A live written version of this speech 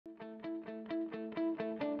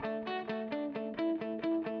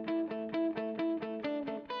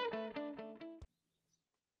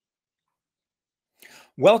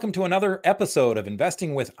Welcome to another episode of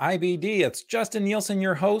Investing with IBD. It's Justin Nielsen,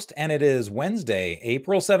 your host, and it is Wednesday,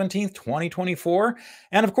 April 17th, 2024.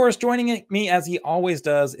 And of course, joining me as he always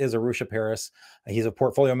does is Arusha Paris. He's a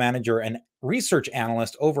portfolio manager and research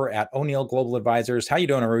analyst over at O'Neill Global Advisors. How you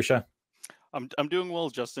doing, Arusha? I'm doing well,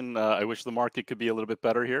 Justin. I wish the market could be a little bit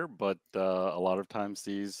better here, but a lot of times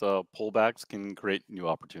these pullbacks can create new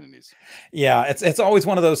opportunities. Yeah, it's always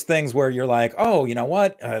one of those things where you're like, oh, you know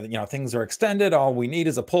what? Things are extended. All we need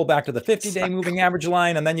is a pullback to the 50-day moving average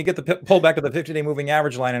line, and then you get the pullback to the 50-day moving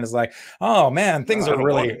average line, and it's like, oh man, things I are don't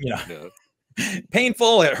want really, it. Yeah.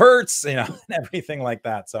 painful. It hurts, and everything like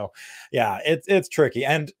that. So, yeah, it's tricky,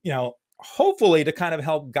 and hopefully to kind of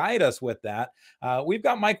help guide us with that, we've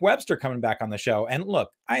got Mike Webster coming back on the show. And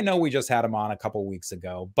look, I know we just had him on a couple weeks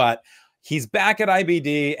ago, but he's back at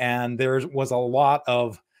IBD, and there was a lot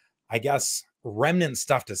of, I guess, remnant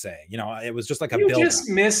stuff to say. It was just like a build. You just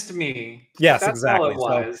missed me. Yes, That's exactly.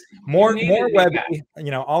 all it was. So more Webby,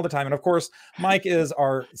 back. all the time. And of course, Mike is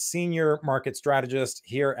our senior market strategist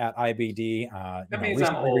here at IBD. That means I'm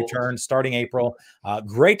recently old. returned starting April.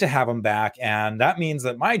 Great to have him back. And that means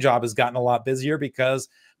that my job has gotten a lot busier because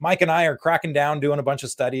Mike and I are cracking down, doing a bunch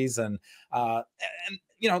of studies. And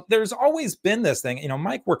there's always been this thing.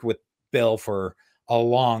 Mike worked with Bill for a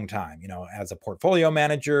long time, as a portfolio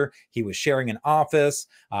manager. He was sharing an office.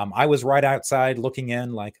 I was right outside looking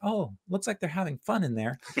in like, oh, looks like they're having fun in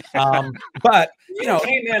there. But you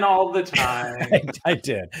came in all the time. I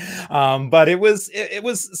did. But it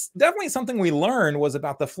was definitely something we learned was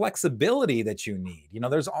about the flexibility that you need.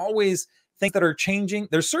 There's always things that are changing.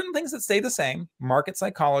 There's certain things that stay the same: market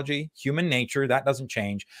psychology, human nature, that doesn't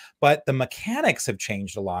change, but the mechanics have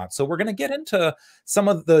changed a lot. So we're going to get into some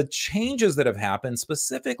of the changes that have happened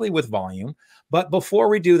specifically with volume. But before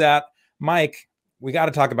we do that, Mike, we got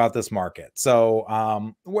to talk about this market.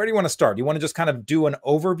 So where do you want to start? Do you want to just kind of do an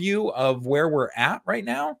overview of where we're at right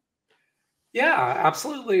now? Yeah,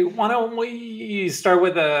 absolutely. Why don't we start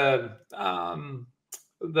with the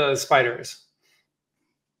spiders?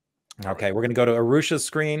 Okay, we're going to go to Arusha's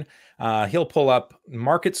screen. He'll pull up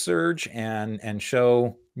market surge and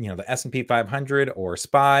show the S&P 500 or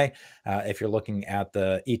SPY if you're looking at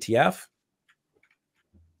the ETF.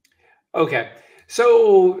 Okay,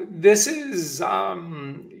 so this is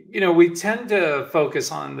we tend to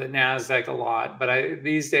focus on the Nasdaq a lot, but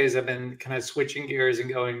these days I've been kind of switching gears and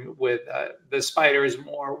going with the spiders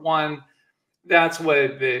more. One, that's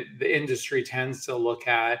what the industry tends to look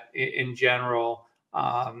at in general.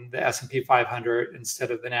 The S&P 500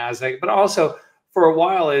 instead of the Nasdaq, but also for a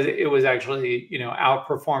while it was actually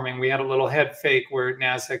outperforming. We had a little head fake where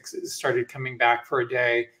Nasdaq started coming back for a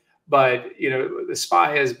day, but the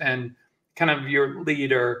SPY has been kind of your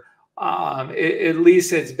leader. At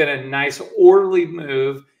least it's been a nice orderly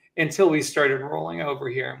move until we started rolling over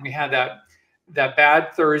here, and we had that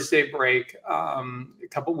bad Thursday break a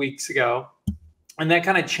couple weeks ago, and that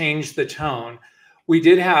kind of changed the tone. We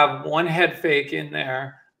did have one head fake in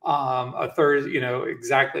there a Thursday,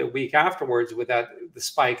 exactly a week afterwards with the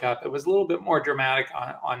spike up. It was a little bit more dramatic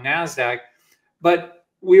on NASDAQ, but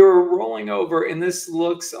we were rolling over, and this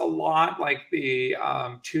looks a lot like the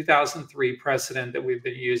 2003 precedent that we've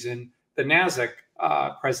been using, the NASDAQ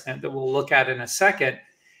precedent that we'll look at in a second.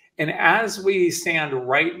 And as we stand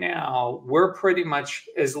right now, we're pretty much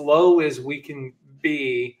as low as we can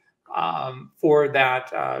be for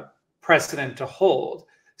that precedent to hold.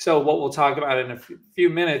 So what we'll talk about in a few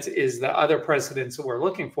minutes is the other precedents that we're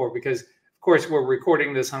looking for, because of course we're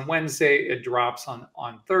recording this on Wednesday, it drops on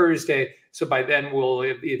Thursday. So by then we'll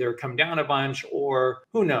either come down a bunch or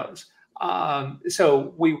who knows.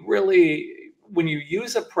 So we really, when you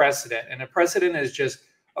use a precedent, and a precedent is just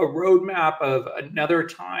a roadmap of another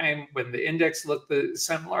time when the index looked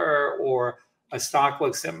similar or a stock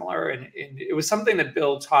looked similar. And it was something that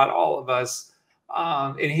Bill taught all of us.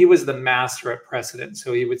 And he was the master at precedent.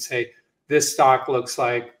 So he would say, this stock looks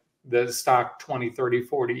like the stock 20, 30,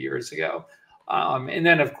 40 years ago. And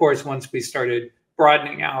then, of course, once we started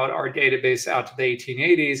broadening out our database out to the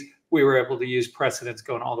 1880s, we were able to use precedents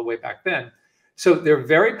going all the way back then. So they're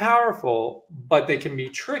very powerful, but they can be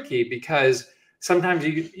tricky because sometimes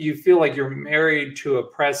you feel like you're married to a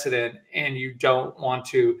precedent and you don't want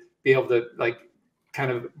to be able to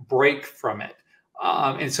kind of break from it.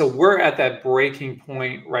 And so we're at that breaking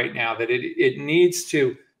point right now that it needs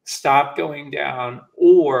to stop going down,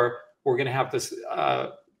 or we're going to have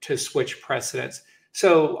to switch precedents.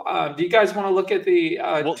 So do you guys want to look at the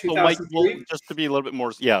 2003? So Mike, just to be a little bit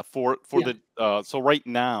more, so right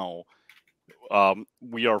now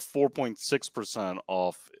we are 4.6%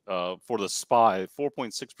 off for the SPY,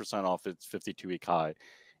 4.6% off its 52-week high.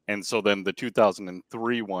 And so then the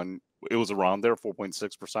 2003 one, it was around there,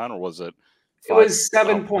 4.6%, or was it? It was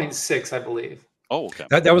 7.6, I believe. Oh, okay.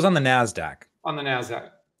 That was on the NASDAQ. On the NASDAQ.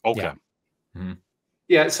 Okay. Yeah. Mm-hmm.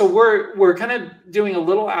 Yeah, so we're kind of doing a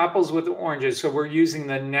little apples with oranges. So we're using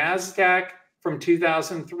the NASDAQ from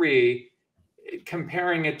 2003,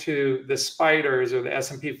 comparing it to the spiders or the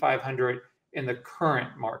S&P 500 in the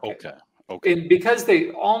current market. Okay. Okay. And because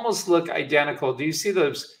they almost look identical, do you see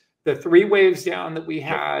the 3 waves down that we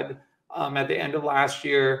had at the end of last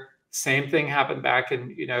year? Same thing happened back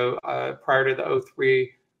in, prior to the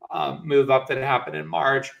 03 move up that happened in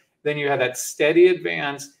March. Then you had that steady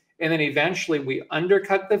advance. And then eventually we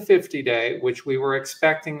undercut the 50-day, which we were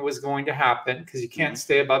expecting was going to happen because you can't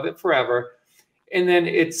stay above it forever. And then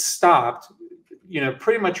it stopped,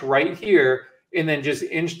 pretty much right here, and then just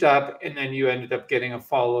inched up. And then you ended up getting a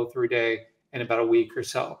follow-through day in about a week or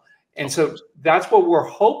so. And so that's what we're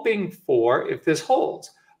hoping for if this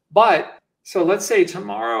holds. But so let's say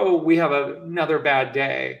tomorrow we have another bad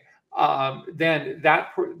day, then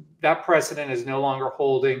that precedent is no longer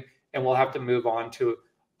holding, and we'll have to move on to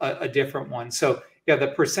a different one. So yeah, the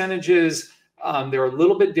percentages, they're a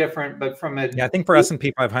little bit different, but from a— Yeah, I think for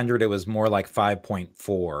S&P 500, it was more like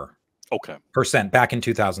 5.4% back in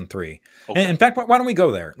 2003. Okay. And in fact, why don't we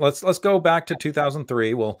go there? Let's go back to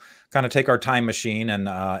 2003. We'll kind of take our time machine. And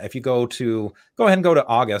if you go ahead and go to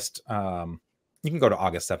August, you can go to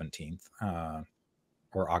August 17th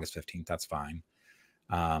or August 15th. That's fine.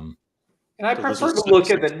 And I prefer to look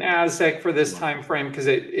at the NASDAQ for this time frame because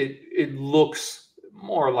it looks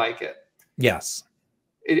more like it. Yes.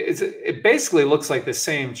 It basically looks like the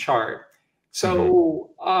same chart. So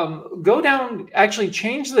go down, actually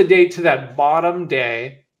change the date to that bottom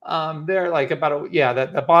day. There, like about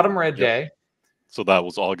the bottom red day. So that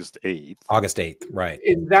was August 8th. August 8th, right.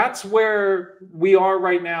 And that's where we are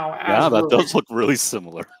right now. Yeah, that does look really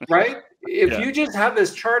similar. Right? If you just have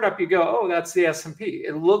this chart up, you go, oh, that's the S&P.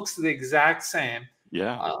 It looks the exact same.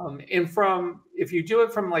 Yeah. And if you do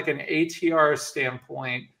it from like an ATR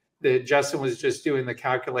standpoint that Justin was just doing the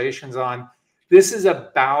calculations on, this is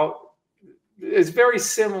it's very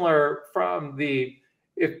similar from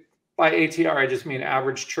if by ATR, I just mean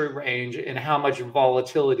average true range and how much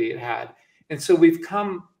volatility it had. And so we've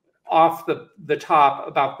come off the top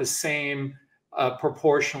about the same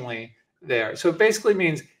proportionally there. So it basically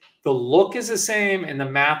means the look is the same and the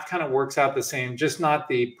math kind of works out the same, just not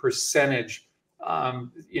the percentage,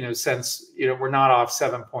 since, we're not off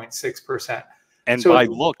 7.6%. And so, by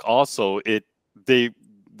look also, today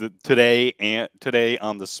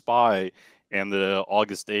on the SPY and the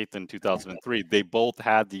August 8th in 2003, they both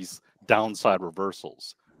had these downside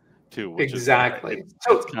reversals too. Which exactly.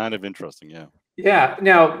 It's kind of interesting. Yeah. Yeah.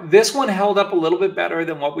 Now this one held up a little bit better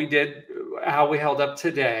than what we did, how we held up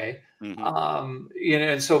today.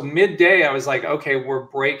 And so midday, I was like, okay, we're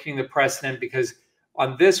breaking the precedent because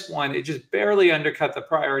on this one, it just barely undercut the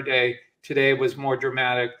prior day. Today was more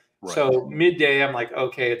dramatic. Right. So midday, I'm like,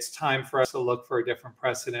 okay, it's time for us to look for a different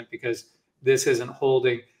precedent because this isn't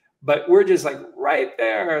holding. But we're just like right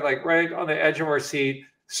there, like right on the edge of our seat.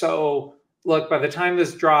 So look, by the time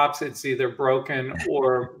this drops, it's either broken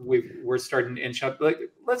or we're starting to inch up. Like,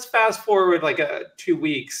 let's fast forward like 2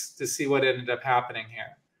 weeks to see what ended up happening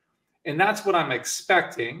here. And that's what I'm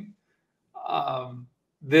expecting,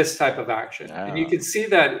 this type of action. Yeah. And you can see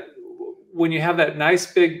that when you have that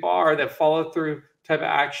nice big bar, that follow through type of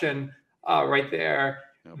action right there,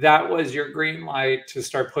 that was your green light to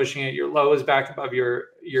start pushing it. Your low is back above your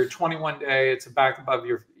 21 day. It's back above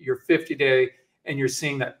your 50 day. And you're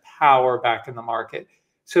seeing that power back in the market.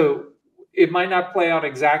 So it might not play out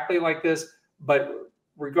exactly like this, but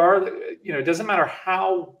regardless, it doesn't matter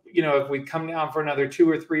how, if we come down for another 2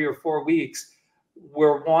 or 3 or 4 weeks,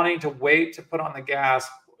 we're wanting to wait to put on the gas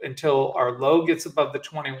until our low gets above the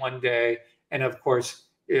 21 day. And of course,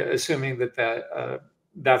 assuming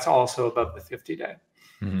that's also above the 50 day.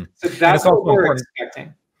 So that's what we're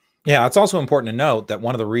expecting. Yeah. It's also important to note that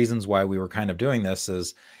one of the reasons why we were kind of doing this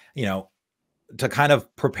is, to kind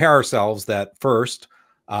of prepare ourselves that first,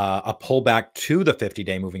 a pullback to the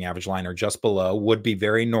 50-day moving average line or just below would be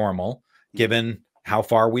very normal given how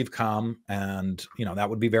far we've come. And, that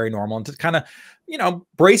would be very normal, and to kind of,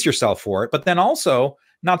 brace yourself for it, but then also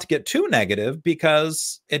not to get too negative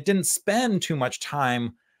because it didn't spend too much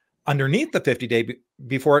time underneath the 50-day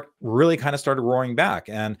before it really kind of started roaring back.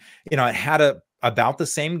 And, it had about the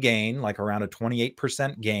same gain, like around a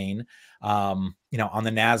 28% gain, on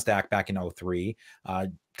the NASDAQ back in 03,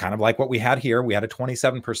 kind of like what we had here. We had a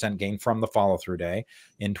 27% gain from the follow through day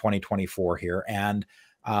in 2024 here. And,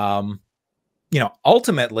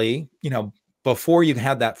 ultimately, before you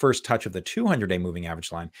had that first touch of the 200-day moving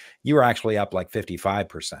average line, you were actually up like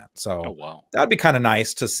 55%. So Oh, wow. that'd be kind of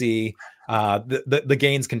nice to see the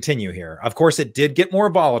gains continue here. Of course, it did get more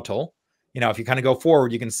volatile. If you kind of go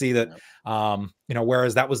forward, you can see that,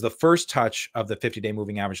 whereas that was the first touch of the 50-day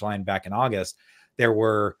moving average line back in August, there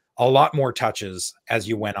were a lot more touches as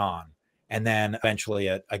you went on. And then eventually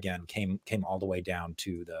it again came all the way down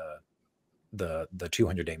to the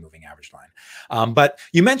 200-day moving average line. But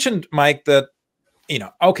you mentioned, Mike, that,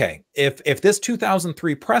 okay, if this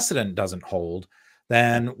 2003 precedent doesn't hold,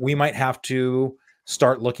 then we might have to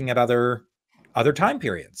start looking at other time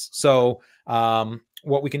periods. So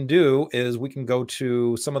what we can do is we can go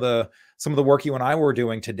to some of the work you and I were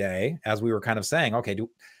doing today, as we were kind of saying, okay,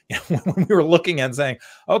 when we were looking and saying,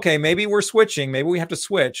 okay, maybe we're switching, maybe we have to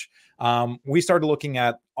switch. We started looking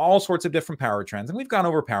at all sorts of different power trends, and we've gone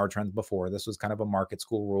over power trends before. This was kind of a market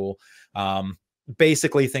school rule.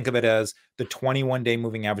 Basically, think of it as the 21-day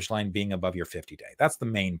moving average line being above your 50-day. That's the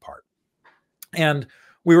main part. And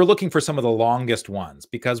we were looking for some of the longest ones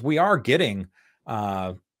because we are getting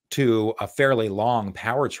to a fairly long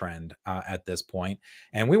power trend at this point.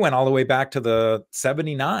 And we went all the way back to the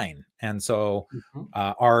 79. And so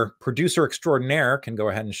our producer extraordinaire can go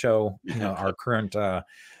ahead and show our current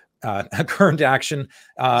current action.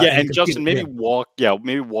 And Justin, maybe walk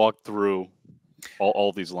through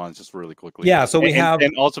all these lines just really quickly. Yeah, so we have,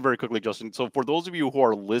 and also very quickly, Justin. So for those of you who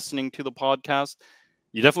are listening to the podcast,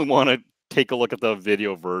 you definitely want to take a look at the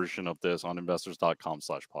video version of this on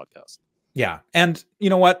investors.com/podcast. Yeah. And you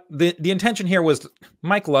know what? The intention here was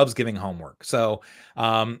Mike loves giving homework. So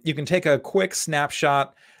you can take a quick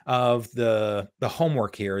snapshot of the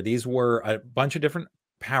homework here. These were a bunch of different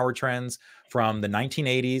power trends from the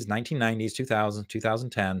 1980s, 1990s, 2000,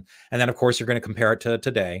 2010. And then, of course, you're going to compare it to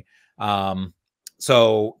today.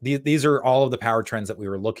 So these are all of the power trends that we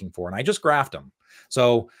were looking for. And I just graphed them.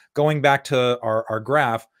 So going back to our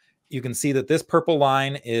graph, you can see that this purple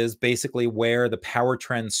line is basically where the power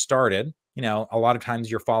trend started. A lot of times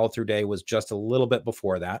your follow through day was just a little bit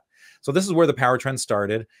before that. So this is where the power trend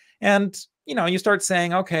started. And, you start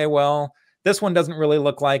saying, okay, well, this one doesn't really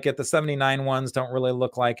look like it. The 79 ones don't really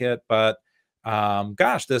look like it. But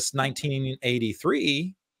gosh, this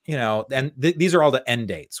 1983, and these are all the end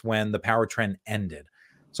dates when the power trend ended.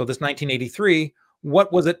 So this 1983,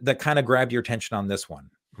 what was it that kind of grabbed your attention on this one,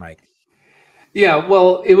 Mike? Yeah,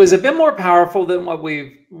 well, it was a bit more powerful than what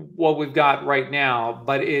we've got right now,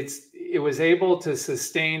 but it was able to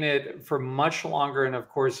sustain it for much longer. And of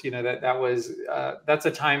course, that's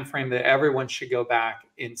a time frame that everyone should go back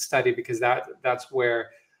and study, because that's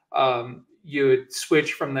where you would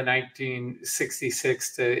switch from the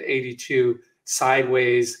 1966 to 82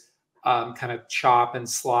 sideways kind of chop and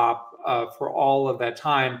slop for all of that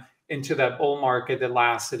time into that bull market that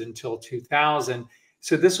lasted until 2000.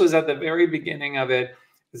 So this was at the very beginning of it. It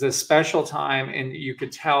was a special time, and you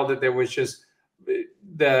could tell that there was just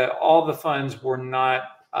all the funds were not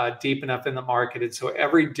deep enough in the market, and so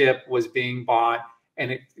every dip was being bought,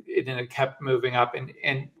 and it kept moving up.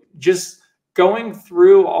 And just going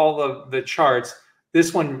through all of the charts,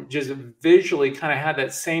 this one just visually kind of had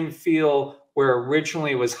that same feel where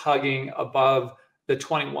originally it was hugging above the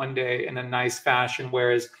 21-day in a nice fashion,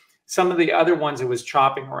 whereas some of the other ones it was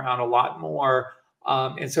chopping around a lot more.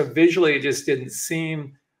 And so visually, it just didn't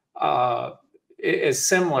seem as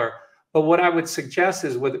similar. But what I would suggest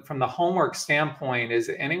is, from the homework standpoint,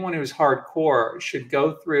 is anyone who's hardcore should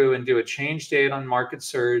go through and do a change date on Market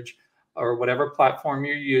Surge or whatever platform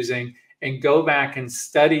you're using, and go back and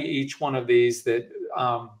study each one of these that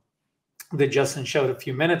Justin showed a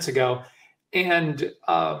few minutes ago. And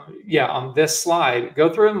on this slide,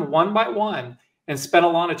 go through them one by one and spend a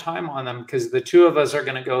lot of time on them, because the two of us are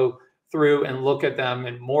going to go through and look at them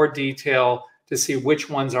in more detail to see which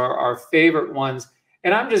ones are our favorite ones.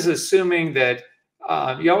 And I'm just assuming that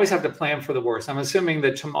you always have to plan for the worst. I'm assuming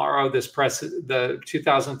that tomorrow the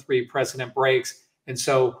 2003 precedent breaks, and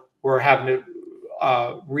so we're having to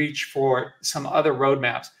reach for some other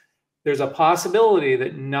roadmaps. There's a possibility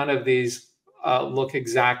that none of these look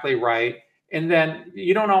exactly right, and then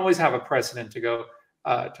you don't always have a precedent to go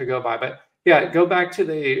by. But yeah, go back to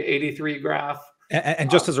the 83 graph. And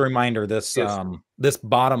just as a reminder, this this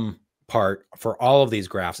bottom part for all of these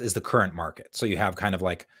graphs is the current market. So you have kind of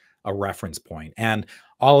like a reference point. And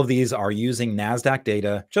all of these are using NASDAQ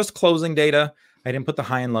data, just closing data. I didn't put the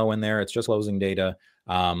high and low in there. It's just closing data.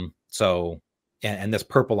 And this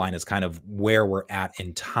purple line is kind of where we're at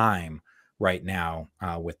in time right now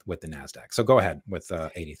with the NASDAQ. So go ahead with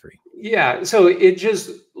 83. Yeah, so it just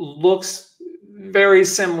looks very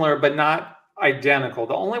similar, but not identical.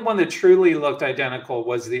 The only one that truly looked identical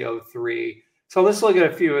was the 03. So let's look at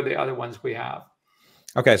a few of the other ones we have.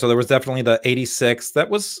 Okay, so there was definitely the 86. That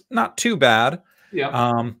was not too bad.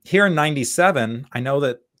 Yeah. Here in 97, I know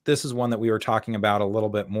that this is one that we were talking about a little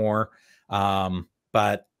bit more,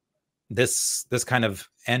 but this kind of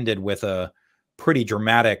ended with a pretty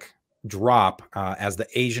dramatic drop as the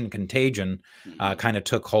Asian contagion kind of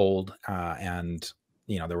took hold, and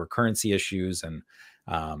there were currency issues and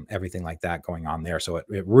everything like that going on there. So it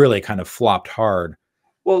really kind of flopped hard.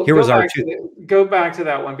 Well, Here was our go back to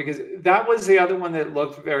that one, because that was the other one that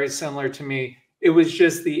looked very similar to me. It was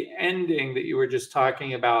just the ending that you were just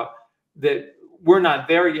talking about, that we're not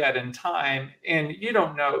there yet in time. And you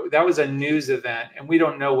don't know, that was a news event, and we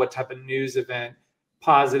don't know what type of news event,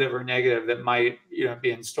 positive or negative, that might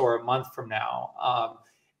be in store a month from now.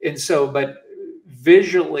 And so, but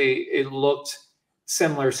visually it looked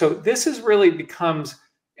similar. So this is really becomes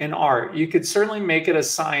an art. You could certainly make it a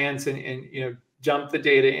science and dump the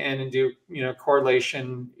data in and do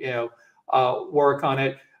correlation work on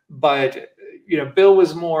it, but Bill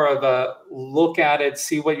was more of a look at it,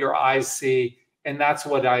 see what your eyes see, and that's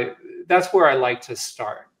where I like to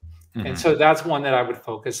start. Mm-hmm. And so that's one that I would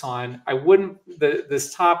focus on. I wouldn't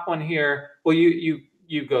this top one here. Well,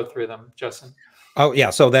 you go through them, Justin. Oh yeah.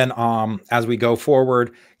 So then as we go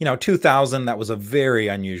forward, 2000, that was a very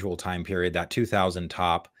unusual time period. That 2000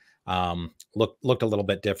 top looked a little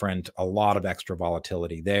bit different, a lot of extra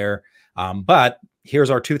volatility there. But here's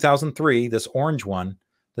our 2003, this orange one.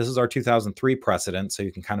 This is our 2003 precedent. So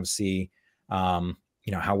you can kind of see,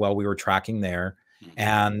 how well we were tracking there.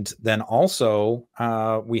 And then also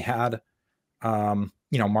we had,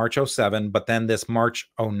 March 07, but then this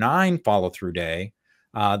March 09 follow through day.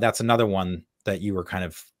 That's another one that you were kind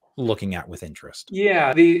of looking at with interest.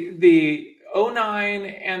 Yeah, the 09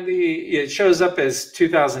 and it shows up as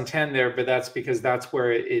 2010 there, but that's because that's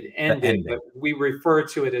where it ended. But we refer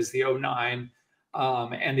to it as the 09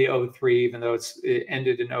 and the 03, even though it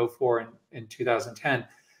ended in 04 and 2010.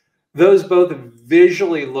 Those both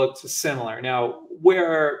visually looked similar. Now,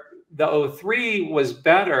 where the 03 was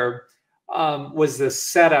better was the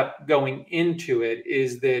setup going into it,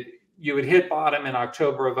 is that you would hit bottom in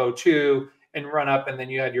October of 02 and run up, and then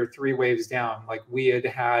you had your 3 waves down. Like we had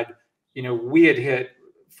hit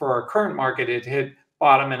for our current market, it hit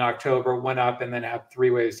bottom in October, went up, and then had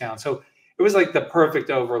 3 waves down. So it was like the perfect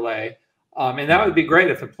overlay. And that would be great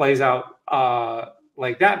if it plays out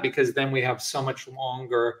like that, because then we have so much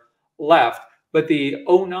longer left. But the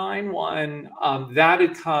 09 one, that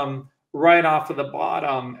had come right off of the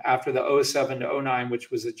bottom after the 07 to 09, which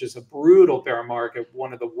was just a brutal bear market,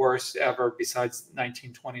 one of the worst ever besides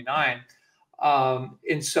 1929.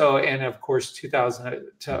 And of course,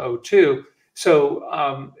 2000 to 02.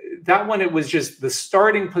 So that one, it was just the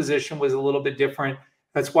starting position was a little bit different.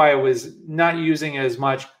 That's why I was not using it as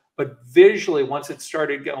much. But visually, once it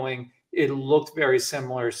started going, it looked very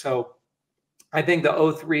similar. So I think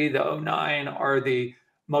the 03, the 09 are the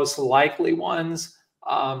most likely ones.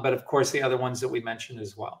 But of course, the other ones that we mentioned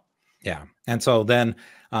as well. Yeah. And so then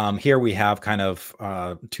here we have kind of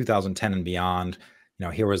 2010 and beyond.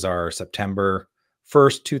 Here was our September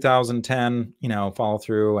 1st, 2010, follow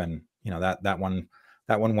through. And, that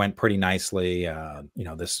one went pretty nicely.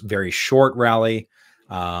 This very short rally.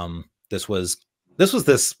 This was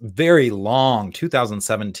this very long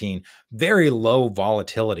 2017, very low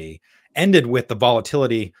volatility, ended with the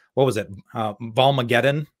volatility. What was it?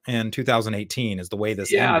 Volmageddon in 2018 is the way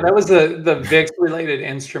this ended. That was the VIX related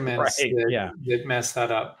instruments right. that messed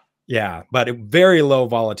that up. Yeah, but very low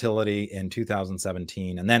volatility in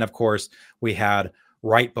 2017. And then, of course, we had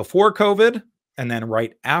right before COVID and then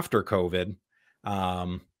right after COVID,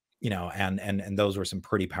 and those were some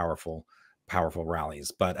pretty powerful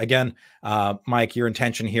rallies. But again, Mike, your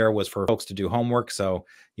intention here was for folks to do homework. So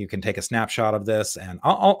you can take a snapshot of this, and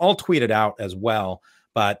I'll tweet it out as well.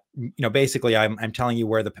 But, basically I'm telling you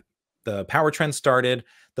where the power trend started,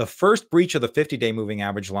 the first breach of the 50-day moving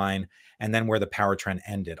average line, and then where the power trend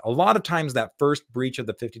ended. A lot of times that first breach of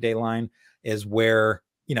the 50-day line is where,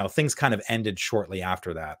 things kind of ended shortly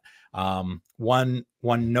after that. One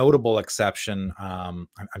notable exception, I'm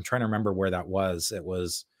trying to remember where that was. It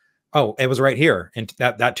was right here in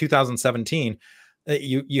that 2017.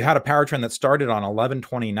 You had a power trend that started on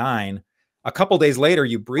 11/29. A couple days later,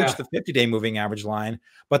 you breached the 50-day moving average line,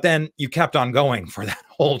 but then you kept on going for that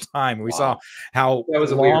whole time. We saw how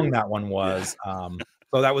long that one was.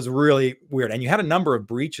 So that was really weird. And you had a number of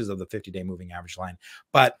breaches of the 50-day moving average line,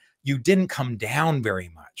 but you didn't come down very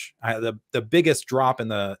much. The biggest drop in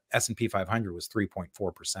the S&P 500 was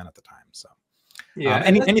 3.4% at the time. So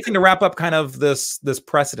anything to wrap up kind of this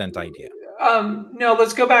precedent idea? No,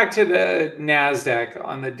 let's go back to the NASDAQ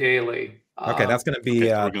on the daily. Okay, that's going to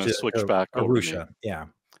be okay, so we're going to switch back over to me. Arusha. Yeah.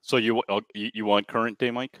 So you want current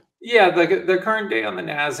day, Mike? Yeah, the current day on the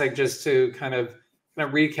NASDAQ, just to kind of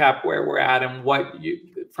recap where we're at and what you,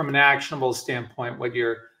 from an actionable standpoint, what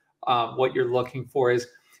you're looking for is,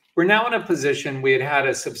 we're now in a position, we had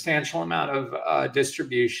a substantial amount of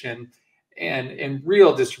distribution and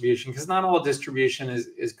real distribution, because not all distribution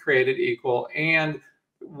is created equal, and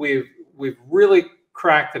we've really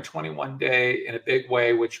cracked the 21-day in a big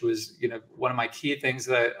way, which was one of my key things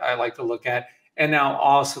that I like to look at, and now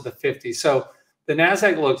also the 50. So the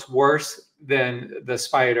NASDAQ looks worse than the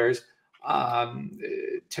spiders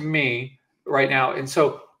to me right now. And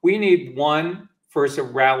so we need first a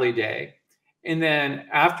rally day. And then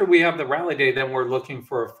after we have the rally day, then we're looking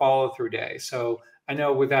for a follow through day. So I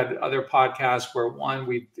know we've had other podcasts where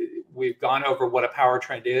we've gone over what a power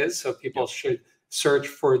trend is. So people should search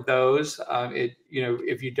for those.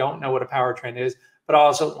 If you don't know what a power trend is, but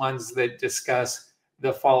also ones that discuss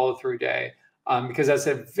the follow through day. Because that's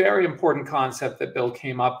a very important concept that Bill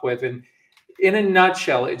came up with. And in a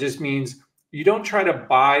nutshell, it just means you don't try to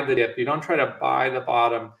buy the dip. You don't try to buy the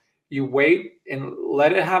bottom. You wait and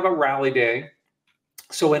let it have a rally day.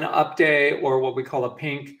 So an up day, or what we call a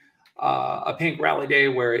pink rally day,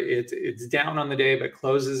 where it's down on the day but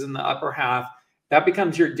closes in the upper half, that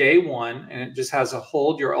becomes your day one, and it just has a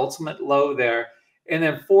hold, your ultimate low there. And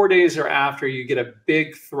then 4 days or after, you get a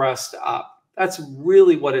big thrust up. That's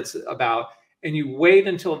really what it's about. And you wait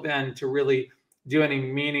until then to really do any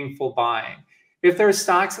meaningful buying. If there are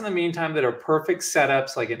stocks in the meantime that are perfect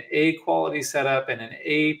setups, like an A quality setup and an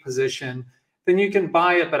A position, then you can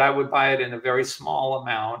buy it, but I would buy it in a very small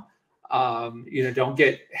amount. Don't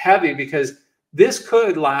get heavy, because this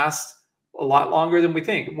could last a lot longer than we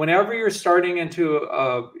think. Whenever you're starting into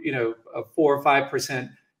a 4 or 5%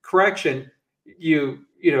 correction,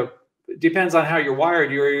 depends on how you're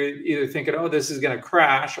wired. You're either thinking, oh, this is going to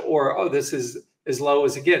crash, or, oh, this is as low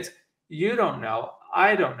as it gets. You don't know.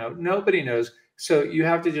 I don't know. Nobody knows. So you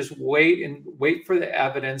have to just wait for the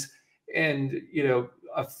evidence. And,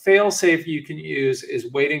 a fail safe you can use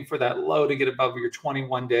is waiting for that low to get above your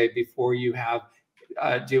 21-day before you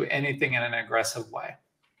do anything in an aggressive way.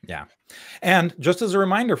 Yeah. And just as a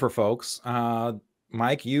reminder for folks,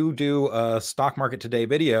 Mike, you do a Stock Market Today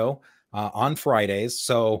video on Fridays.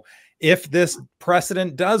 So if this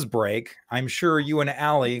precedent does break, I'm sure you and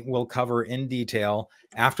Allie will cover in detail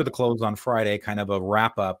after the close on Friday, kind of a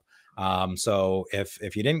wrap up. So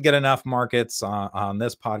if you didn't get enough markets on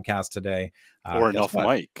this podcast today, or enough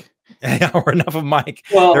Mike, or enough of Mike,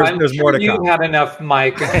 well, there's more to come. You had enough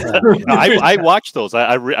Mike. I watched those.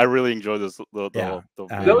 I really enjoy this.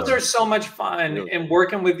 Those are so much fun, really. And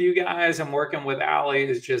working with you guys and working with Allie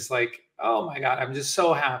is just like, oh my God, I'm just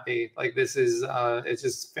so happy. Like, this is it's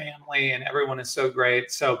just family, and everyone is so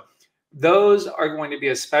great. So those are going to be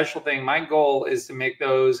a special thing. My goal is to make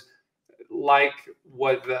those like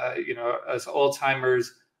what us old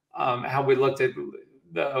timers, how we looked at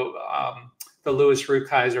the Louis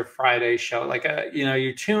Rukeyser Friday show. Like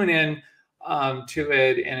you tune in to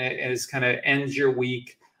it, and it kind of ends your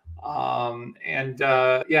week. I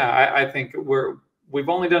think we've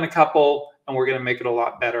only done a couple, and we're going to make it a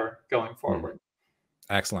lot better going forward.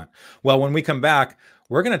 Excellent. Well, when we come back,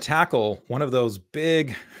 we're going to tackle one of those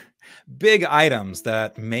big items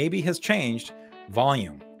that maybe has changed: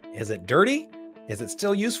 volume. Is it dirty? Is it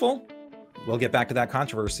still useful? We'll get back to that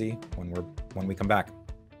controversy when we come back.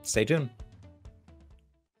 Stay tuned.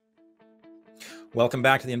 Welcome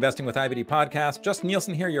back to the Investing with IBD podcast. Justin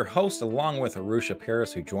Nielsen here, your host, along with Arusha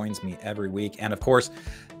Paris, who joins me every week. And of course,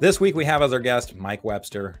 this week we have as our guest Mike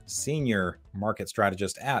Webster, senior market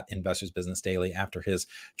strategist at Investors Business Daily, after his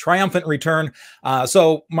triumphant return.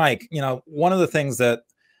 So Mike, one of the things that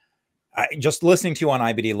just listening to you on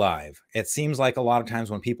IBD Live, it seems like a lot of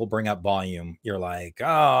times when people bring up volume, you're like,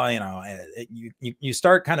 oh, you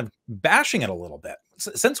start kind of bashing it a little bit.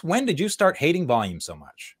 Since when did you start hating volume so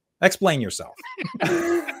much? Explain yourself.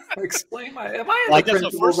 Explain am I? Well, I guess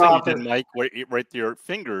the first thing you did, Mike, right to your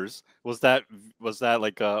fingers, was that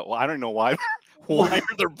like well, I don't know why. Why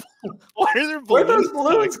are there balloons? Where those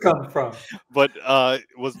balloons come from? But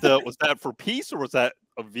was that for peace, or was that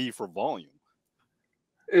a V for volume?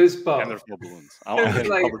 It was both. And there's no balloons. I'm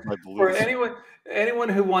getting covered by balloons. For anyone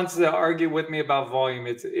who wants to argue with me about volume,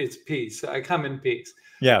 it's peace. I come in peace.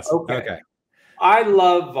 Yes. Okay. I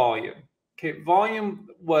love volume. Okay, volume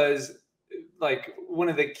was like one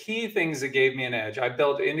of the key things that gave me an edge. I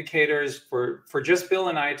built indicators for just Bill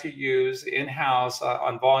and I to use in-house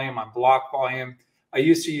on volume, on block volume. I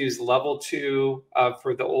used to use level 2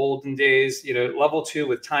 for the olden days, level 2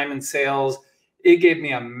 with time and sales. It gave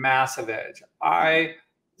me a massive edge. I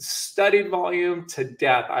studied volume to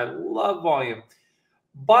death. I love volume.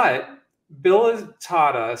 But Bill has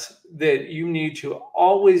taught us that you need to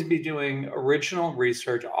always be doing original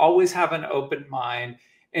research, always have an open mind.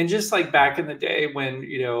 And just like back in the day when,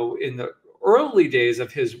 you know, in the early days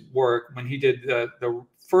of his work, when he did the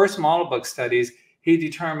first model book studies, he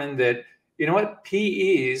determined that, you know what,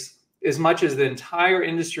 PEs, as much as the entire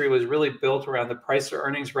industry was really built around the price to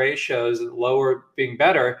earnings ratios, lower being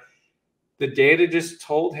better, the data just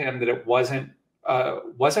told him that it wasn't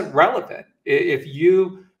relevant. If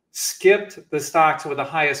you skipped the stocks with the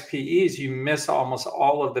highest PEs, you missed almost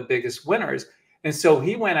all of the biggest winners. And so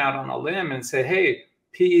he went out on a limb and said, hey,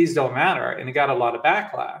 PEs don't matter. And he got a lot of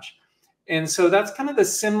backlash. And so that's kind of the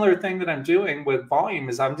similar thing that I'm doing with volume,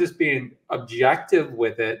 is I'm just being objective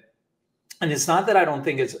with it. And it's not that I don't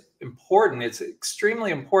think it's important. It's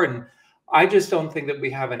extremely important. I just don't think that we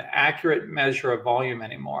have an accurate measure of volume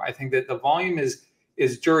anymore. I think that the volume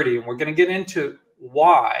is dirty, and we're going to get into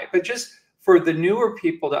why. But just for the newer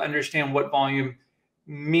people to understand what volume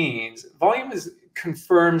means, volume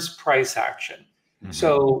confirms price action. Mm-hmm.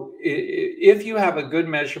 So if you have a good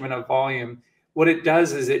measurement of volume, what it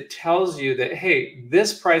does is it tells you that, hey,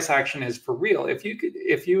 this price action is for real. If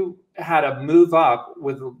you had a move up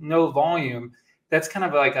with no volume, that's kind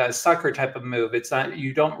of like a sucker type of move. It's not,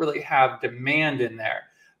 you don't really have demand in there.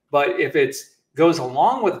 But if it goes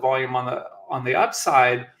along with volume on the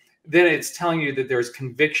upside, then it's telling you that there's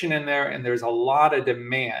conviction in there and there's a lot of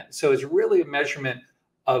demand. So it's really a measurement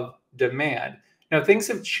of demand. Now, things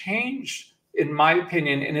have changed, in my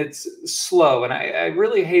opinion, and it's slow. And I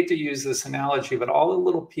really hate to use this analogy, but all the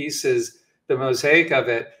little pieces, the mosaic of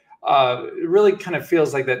it, it really kind of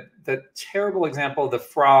feels like that terrible example of the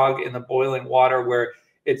frog in the boiling water, where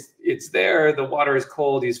it's there, the water is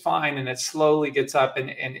cold, he's fine, and it slowly gets up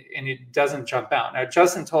and it doesn't jump out. Now,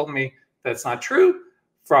 Justin told me that's not true.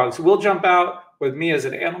 Frogs will jump out. With me as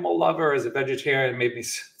an animal lover, as a vegetarian, it made me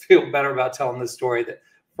feel better about telling this story that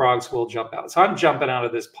frogs will jump out. So I'm jumping out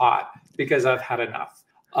of this pot because I've had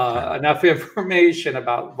enough information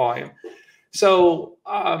about volume. So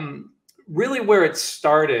really where it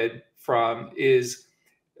started from is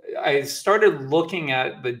I started looking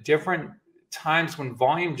at the different times when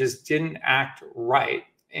volume just didn't act right.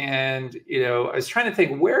 And, you know, I was trying to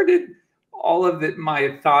think, where did all of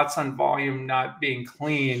my thoughts on volume not being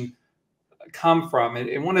clean come from?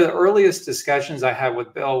 And one of the earliest discussions I had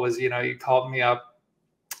with Bill was, you know, he called me up.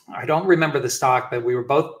 I don't remember the stock, but we were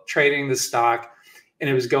both trading the stock and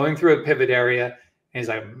it was going through a pivot area. And he's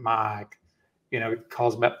like, Mike, you know, he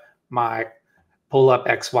calls me up, Mike, pull up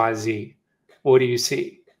XYZ. What do you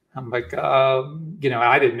see? I'm like, you know,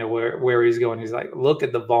 I didn't know where he's going. He's like, look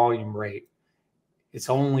at the volume rate. It's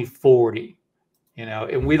only 40, you know,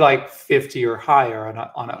 and we like 50 or higher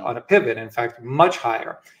on a pivot. In fact, much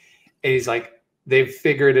higher. And he's like, they've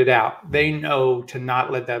figured it out. They know to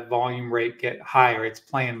not let that volume rate get higher. It's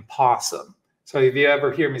playing possum. So if you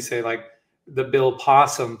ever hear me say like the Bill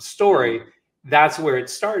Possum story, that's where it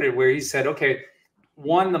started, where he said, okay,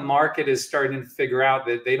 one, the market is starting to figure out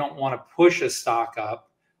that they don't want to push a stock up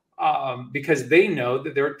because they know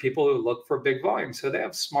that there are people who look for big volume. So they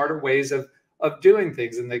have smarter ways of doing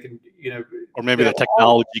things, and they can, you know. Or maybe the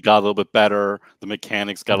technology got a little bit better. The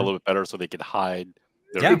mechanics got a little bit better so they could hide.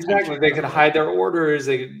 Yeah, exactly. They could hide their orders.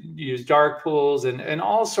 They could use dark pools and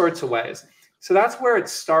all sorts of ways. So that's where it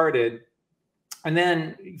started. And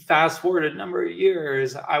then fast forward a number of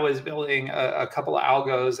years, I was building a couple of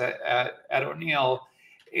algos at O'Neill,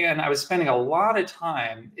 and I was spending a lot of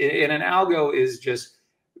time. And an algo is just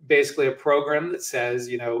basically a program that says,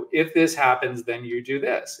 you know, if this happens, then you do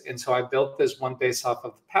this. And so I built this one based off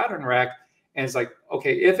of pattern rec, and it's like,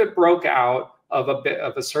 okay, if it broke out of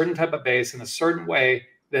a certain type of base in a certain way,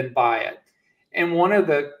 then buy it. And one of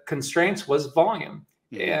the constraints was volume.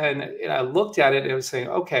 And I looked at it and I was saying,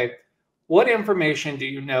 okay, what information do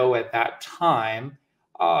you know at that time?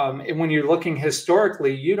 And when you're looking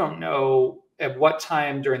historically, you don't know at what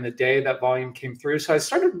time during the day that volume came through. So I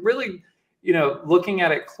started really, you know, looking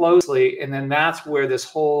at it closely. And then that's where this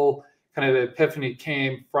whole kind of epiphany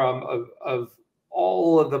came from of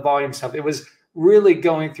all of the volume stuff. It was really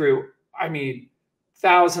going through, I mean,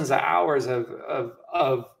 thousands of hours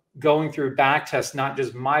of going through back tests, not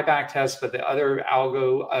just my back tests, but the other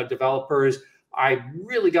algo developers. I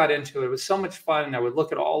really got into it. It was so much fun. And I would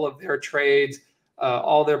look at all of their trades,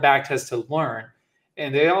 all their back tests to learn.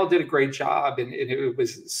 And they all did a great job. And it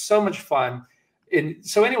was so much fun. And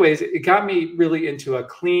so anyways, it got me really into a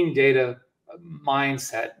clean data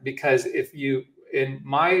mindset, because if you, in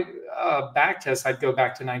my back test, I'd go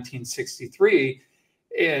back to 1963.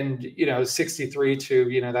 and, 63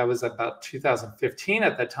 to, that was about 2015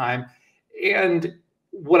 at the time. And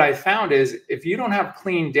what I found is if you don't have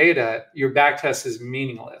clean data, your back test is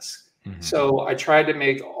meaningless. So I tried to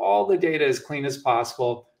make all the data as clean as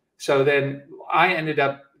possible. So then I ended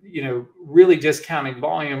up, really discounting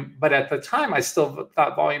volume. But at the time, I still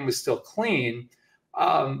thought volume was still clean.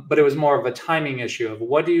 But it was more of a timing issue of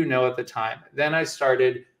what do you know at the time. Then I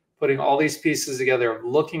started putting all these pieces together of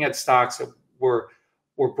looking at stocks that were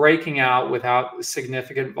breaking out without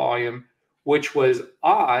significant volume, which was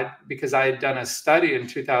odd because I had done a study in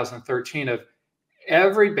 2013 of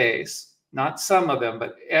every base, not some of them,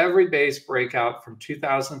 but every base breakout from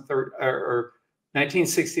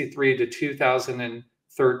 1963 to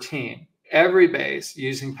 2013. Every base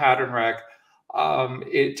using pattern rec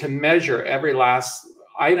to measure every last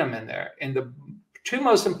item in there. And the two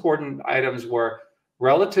most important items were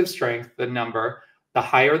relative strength, the number, the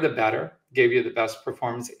higher the better, gave you the best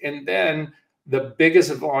performance, and then the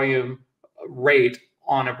biggest volume rate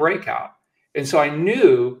on a breakout. And so I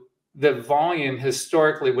knew that volume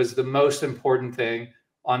historically was the most important thing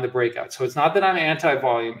on the breakout. So it's not that I'm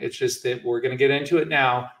anti-volume, it's just that we're going to get into it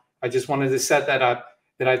now. I just wanted to set that up,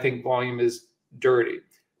 that I think volume is dirty.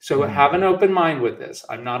 So have an open mind with this.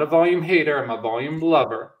 I'm not a volume hater, I'm a volume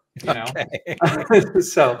lover, Okay.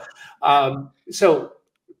 So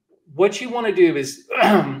what you want to do is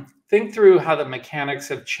think through how the mechanics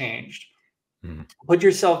have changed. Put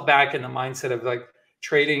yourself back in the mindset of like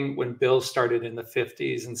trading when Bill started in the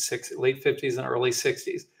 50s and late 50s and early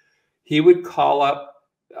 60s. He would call up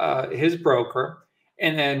his broker,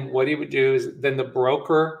 and then what he would do is then the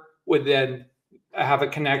broker would then have a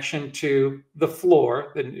connection to the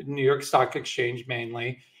floor, the New York Stock Exchange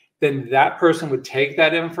mainly. Then that person would take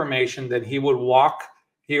that information, then he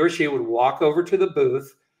or she would walk over to the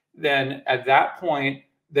booth. Then at that point,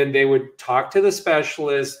 then they would talk to the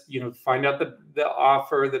specialist, find out the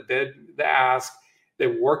offer, the bid, the ask, they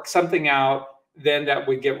work something out, then that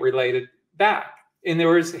would get related back. And there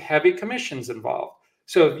was heavy commissions involved.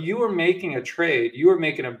 So if you were making a trade, you were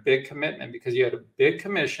making a big commitment because you had big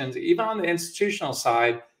commissions. Even on the institutional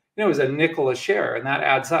side, it was a nickel a share, and that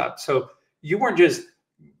adds up. So you weren't just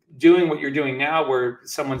doing what you're doing now where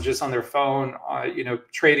someone's just on their phone,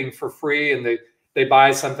 trading for free, and they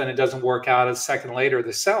buy something, it doesn't work out, a second later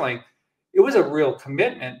they're selling. It was a real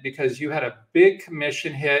commitment because you had a big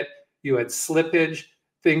commission hit, you had slippage,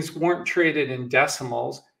 things weren't traded in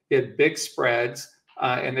decimals, you had big spreads,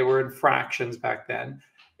 and they were in fractions back then.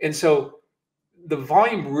 And so the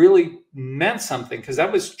volume really meant something because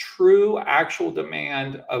that was true actual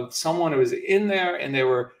demand of someone who was in there and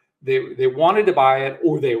they wanted to buy it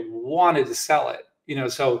or they wanted to sell it.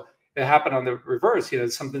 So it happened on the reverse.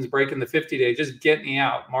 Something's breaking the 50-day, just get me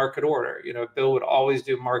out, market order. Bill would always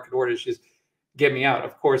do market orders, just get me out.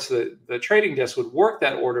 Of course, the trading desk would work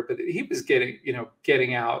that order, but he was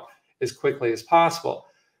getting out as quickly as possible.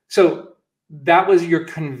 So that was your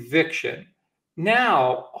conviction.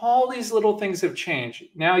 Now, all these little things have changed.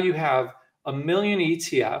 Now you have 1 million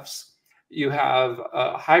ETFs, you have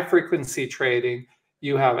high frequency trading,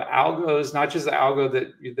 you have algos, not just the algo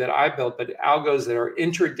that I built, but algos that are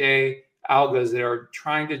intraday algos that are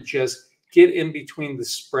trying to just get in between the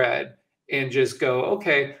spread and just go,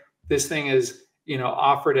 okay, this thing is,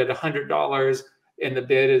 offered at $100 and the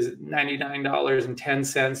bid is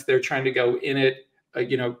 $99.10. They're trying to go in it,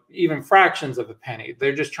 even fractions of a penny.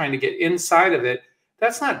 They're just trying to get inside of it.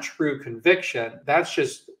 That's not true conviction. That's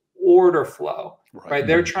just order flow, right?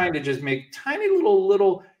 They're trying to just make tiny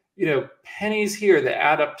little, pennies here that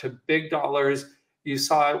add up to big dollars. You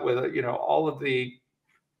saw it with, all of the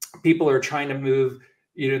people are trying to move,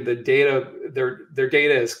 the data, their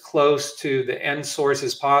data as close to the end source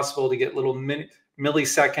as possible to get little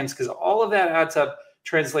milliseconds, because all of that adds up,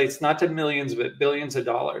 translates not to millions, but billions of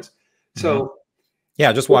dollars. So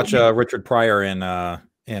yeah, just watch Richard Pryor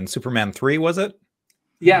in Superman 3, was it?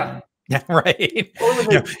 Yeah. Yeah, right.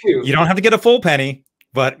 You don't have to get a full penny,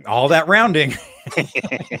 but all that rounding.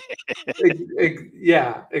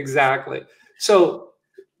 Yeah, exactly. So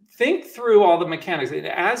think through all the mechanics. And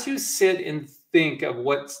as you sit and think of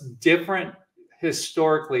what's different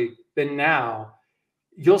historically than now,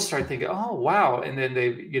 you'll start thinking, oh, wow. And then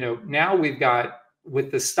now we've got,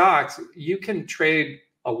 with the stocks, you can trade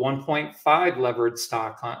a 1.5 levered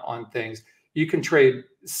stock on things. You can trade,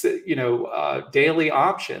 daily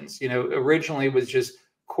options. Originally it was just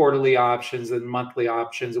quarterly options and monthly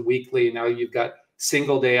options, weekly. Now you've got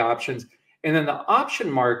single day options. And then the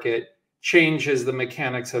option market changes the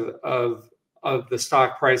mechanics of the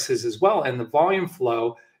stock prices as well, and the volume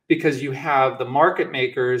flow, because you have the market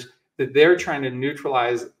makers that they're trying to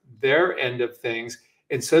neutralize their end of things.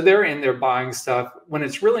 And so they're in there buying stuff when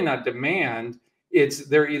it's really not demand. It's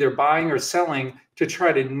they're either buying or selling to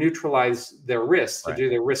try to neutralize their risk, to do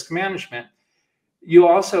their risk management. You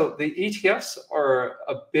also, the ETFs are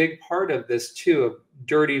a big part of this too, of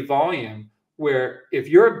dirty volume, where if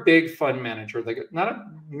you're a big fund manager, like not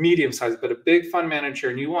a medium size, but a big fund manager,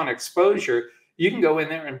 and you want exposure, you can go in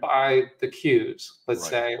there and buy the Qs, let's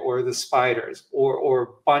say, or the spiders, or a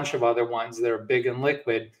bunch of other ones that are big and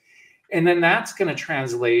liquid. And then that's going to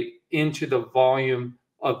translate into the volume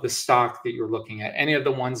of the stock that you're looking at, any of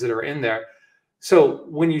the ones that are in there. So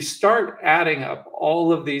when you start adding up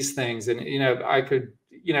all of these things, and I could,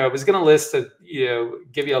 I was going to list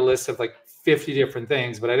give you a list of like 50 different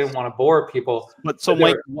things, but I didn't want to bore people. But so,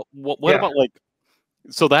 Mike, what about like,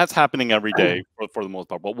 so that's happening every day for the most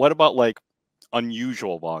part. But what about like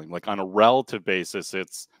unusual volume? Like on a relative basis,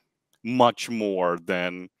 it's much more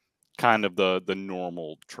than kind of the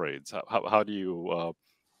normal trades. How do you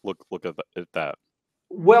look at that?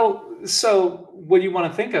 Well, so what you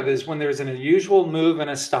want to think of is when there's an unusual move in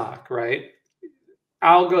a stock, right?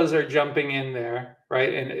 Algos are jumping in there,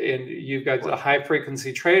 right? And you've got the high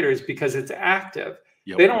frequency traders because it's active.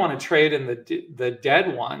 They don't want to trade in the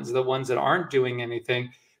dead ones, the ones that aren't doing anything.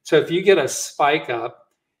 So if you get a spike up,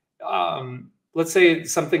 let's say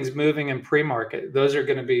something's moving in pre-market, those are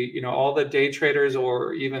going to be, all the day traders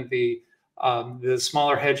or even the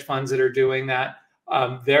smaller hedge funds that are doing that.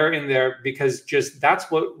 They're in there because just that's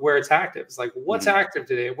where it's active. It's like, what's active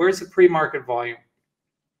today? Where's the pre-market volume?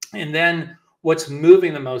 And then what's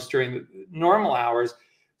moving the most during the normal hours.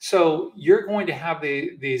 So you're going to have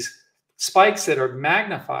these spikes that are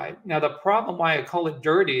magnified. Now, the problem why I call it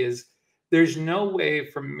dirty is there's no way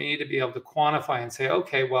for me to be able to quantify and say,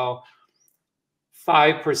 okay, well,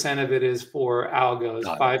 5% of it is for algos,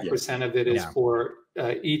 5% of it is for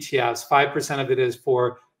ETFs, 5% of it is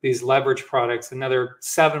for these leverage products, another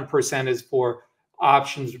 7% is for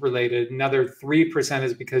options related, another 3%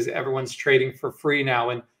 is because everyone's trading for free now,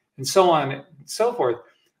 and so on and so forth.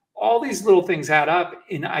 All these little things add up,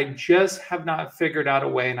 and I just have not figured out a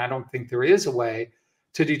way, and I don't think there is a way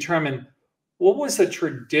to determine what was the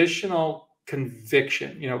traditional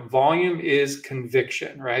conviction. Volume is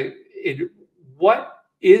conviction, right? What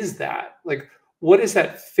is that? Like, what is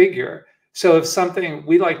that figure? So if something,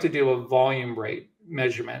 we like to do a volume rate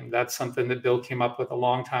measurement. That's something that Bill came up with a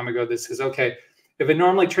long time ago. This is, okay, if it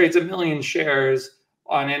normally trades 1 million shares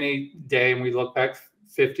on any day, and we look back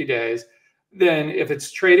 50 days, then if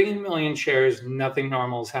it's trading 1 million shares, nothing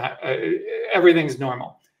normal is everything's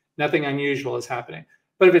normal. Nothing unusual is happening.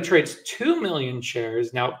 But if it trades 2 million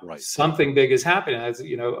shares, now something big is happening. That's,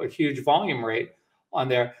 a huge volume rate on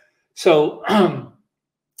there. So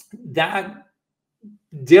that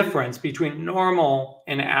difference between normal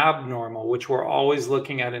and abnormal, which we're always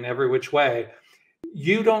looking at in every which way,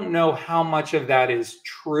 you don't know how much of that is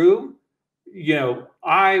true.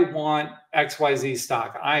 I want XYZ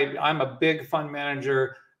stock. I'm a big fund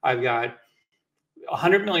manager. I've got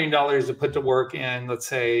 $100 million to put to work in, let's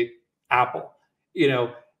say, Apple.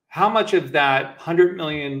 How much of that $100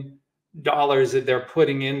 million that they're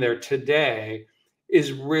putting in there today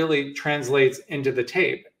is really translates into the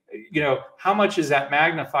tape? How much is that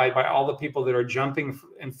magnified by all the people that are jumping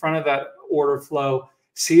in front of that order flow,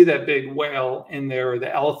 see that big whale in there, or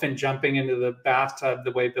the elephant jumping into the bathtub,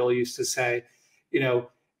 the way Bill used to say?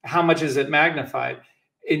 How much is it magnified?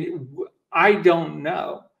 And I don't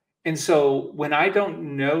know. And so when I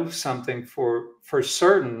don't know something for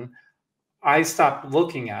certain, I stop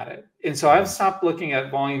looking at it. And so I've stopped looking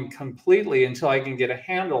at volume completely until I can get a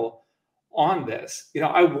handle on this.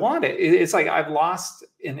 I want it. It's like I've lost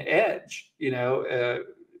an edge,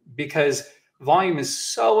 because volume is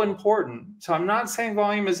so important. So I'm not saying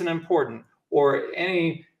volume isn't important or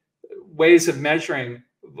any ways of measuring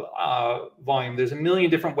volume. There's a million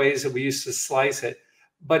different ways that we used to slice it,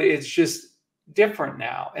 but it's just different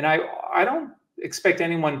now. And I don't expect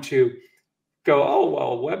anyone to go, oh,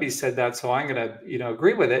 well, Webby said that, so I'm going to,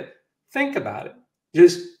 agree with it. Think about it.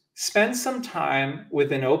 Just spend some time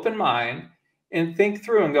with an open mind and think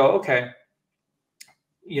through and go, okay,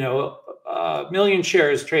 1 million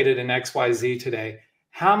shares traded in XYZ today.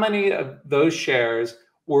 How many of those shares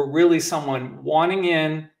were really someone wanting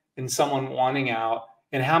in and someone wanting out?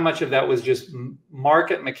 And how much of that was just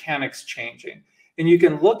market mechanics changing? And you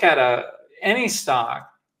can look at any stock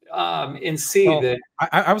and see that.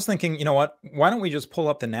 I was thinking, you know what? Why don't we just pull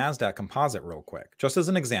up the NASDAQ composite real quick, just as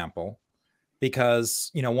an example?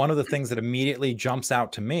 Because, one of the things that immediately jumps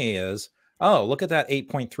out to me is, oh, look at that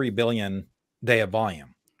 8.3 billion day of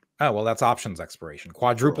volume. Oh, well, that's options expiration,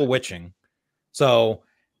 quadruple witching. So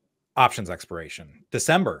options expiration.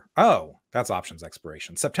 December, oh, that's options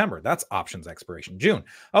expiration. September, that's options expiration. June,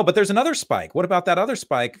 oh, but there's another spike. What about that other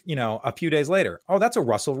spike, you know, a few days later? Oh, that's a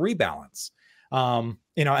Russell rebalance.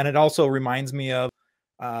 You know, and it also reminds me of,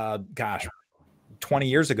 gosh, 20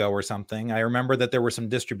 years ago or something. I remember that there were some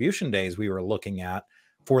distribution days we were looking at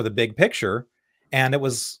for the big picture. And it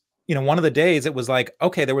was, you know, one of the days it was like,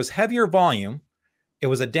 okay, there was heavier volume. It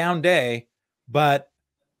was a down day, but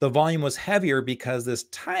the volume was heavier because this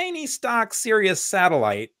tiny stock Sirius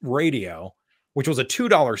satellite radio, which was a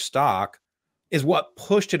 $2 stock, is what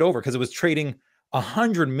pushed it over, because it was trading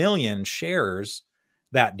 100 million shares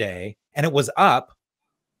that day and it was up,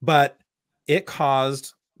 but it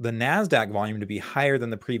caused the NASDAQ volume to be higher than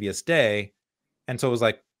the previous day. And so it was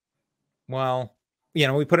like, well, you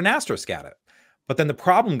know, we put an asterisk at it. But then the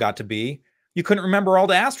problem got to be, you couldn't remember all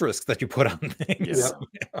the asterisks that you put on things.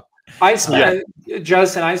 Yeah. I spent,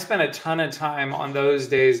 Justin, I spent a ton of time on those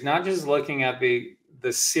days, not just looking at the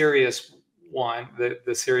Sirius one,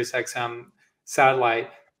 the Sirius XM satellite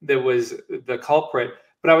that was the culprit,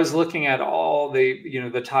 but I was looking at all the, you know,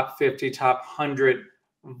 the top 50, top 100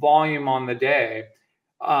 volume on the day,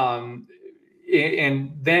 and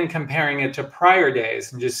then comparing it to prior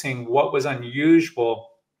days and just seeing what was unusual,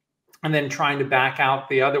 and then trying to back out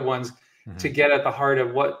the other ones to get at the heart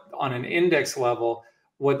of what, on an index level,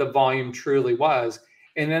 what the volume truly was.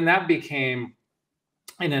 And then that became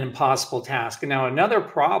an impossible task. And now another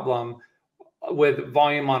problem with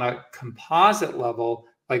volume on a composite level,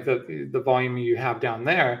 like the volume you have down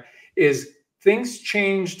there, is things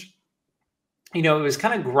changed. You know, it was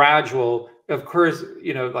kind of gradual. Of course,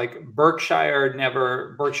 you know, like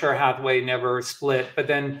Berkshire Hathaway never split, but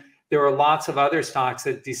then there were lots of other stocks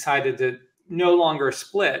that decided to no longer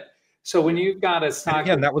split. So when you've got a stock, and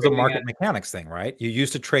again, that was a market mechanics thing, right? You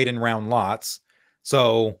used to trade in round lots.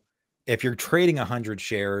 So if you're trading 100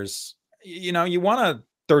 shares, you know, you want a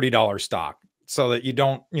 $30 stock so that you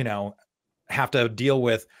don't, you know, have to deal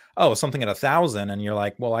with, oh, something at 1,000. And you're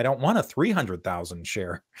like, well, I don't want a 300,000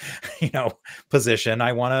 share, you know, position.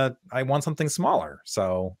 I want something smaller.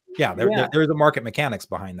 So yeah, there's a market mechanics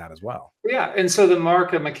behind that as well. Yeah. And so the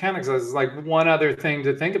market mechanics is like one other thing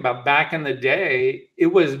to think about. Back in the day, it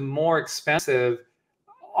was more expensive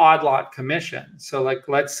odd lot commission. So like,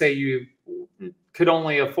 let's say you could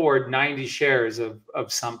only afford 90 shares of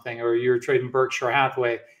something, or you're trading Berkshire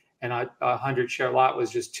Hathaway and a 100 share lot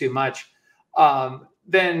was just too much.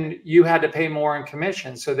 Then you had to pay more in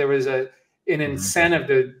commission. So there was an incentive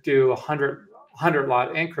to do 100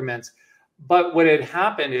 lot increments. But what had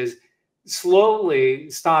happened is slowly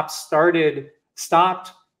stopped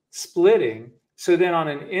splitting. So then on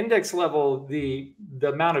an index level, the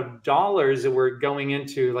amount of dollars that were going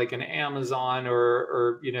into like an Amazon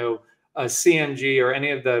or you know, a CMG or any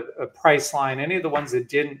of the Priceline, any of the ones that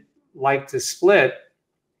didn't like to split,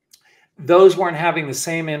 those weren't having the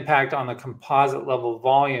same impact on the composite level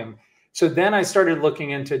volume. So then I started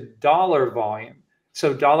looking into dollar volume.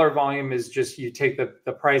 So dollar volume is just, you take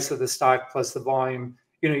the price of the stock plus the volume,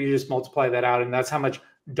 you know, you just multiply that out, and that's how much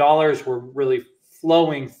dollars were really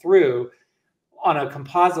flowing through. On a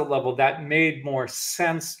composite level, that made more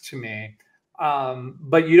sense to me.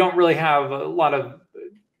 But you don't really have a lot of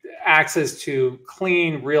access to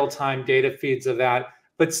clean real-time data feeds of that,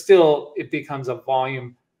 but still it becomes a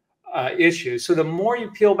volume issue. So the more you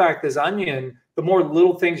peel back this onion, the more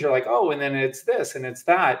little things you're like, oh, and then it's this and it's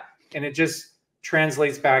that. And it just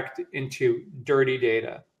translates back into dirty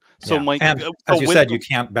data. So yeah. Mike, and as you said, you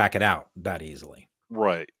can't back it out that easily.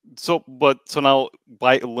 Right. So now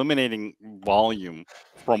by eliminating volume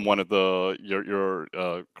from one of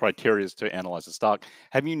your criteria to analyze the stock,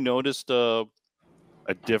 have you noticed a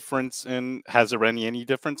difference in, has there been any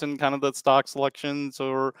difference in kind of the stock selections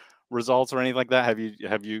or results or anything like that?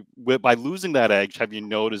 Have you by losing that edge, have you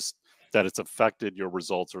noticed that it's affected your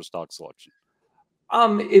results or stock selection?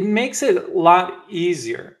 It makes it a lot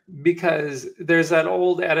easier, because there's that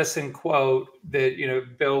old Edison quote that, you know,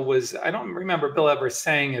 Bill was, I don't remember Bill ever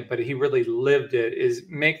saying it, but he really lived it, is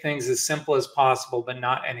make things as simple as possible, but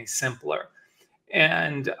not any simpler.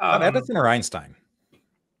 And Edison or Einstein?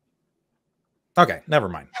 Okay, never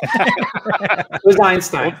mind. It was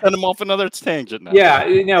Einstein. We'll send him off another tangent now. Yeah,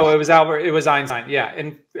 no, it was Einstein. Yeah,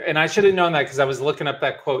 and I should have known that because I was looking up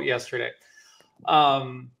that quote yesterday.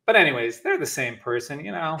 But anyways, they're the same person,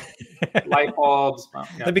 you know. Light bulbs. Well,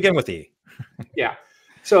 yeah. They begin with E. Yeah.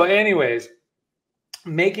 So anyways,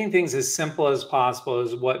 making things as simple as possible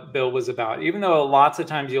is what Bill was about. Even though lots of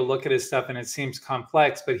times you'll look at his stuff and it seems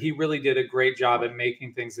complex, but he really did a great job at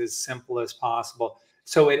making things as simple as possible.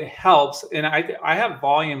 So it helps. And I have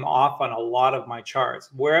volume off on a lot of my charts.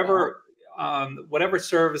 Wherever whatever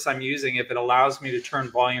service I'm using, if it allows me to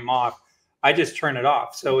turn volume off, I just turn it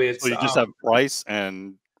off. So it's So you just have price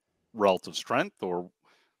and relative strength, or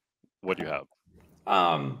what do you have?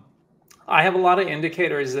 I have a lot of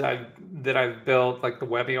indicators that I've built, like the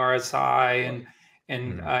Webby RSI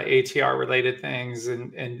and ATR related things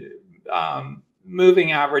and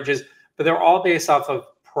moving averages, but they're all based off of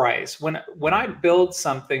price. When I build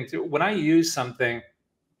something, when I use something,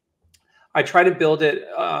 I try to build it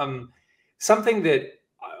something that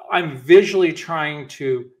I'm visually trying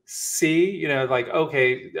to see. You know, like,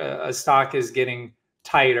 okay, a stock is getting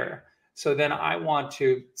tighter, so then I want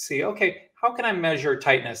to see, okay, how can I measure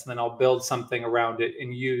tightness? And then I'll build something around it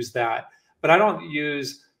and use that. But I don't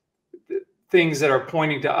use things that are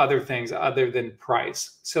pointing to other things other than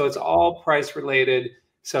price. So it's all price related.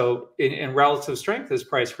 So in relative strength is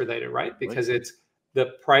price related, right? Because it's the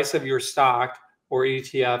price of your stock or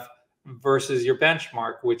ETF versus your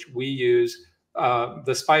benchmark, which we use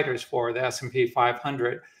the spiders for, the S&P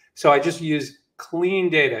 500. So I just use clean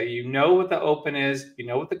data. You know what the open is, you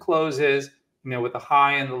know what the close is, you know what the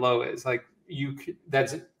high and the low is. Like,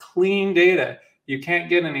 that's clean data. You can't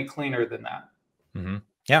get any cleaner than that.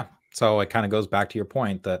 Yeah. So it kind of goes back to your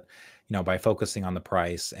point that, you know, by focusing on the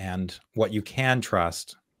price and what you can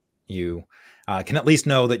trust, you can at least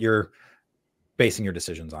know that you're basing your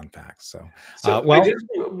decisions on facts. So well, I just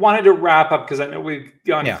wanted to wrap up, because I know we've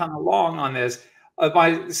gone kind of long on this,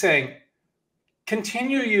 by saying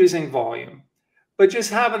continue using volume, but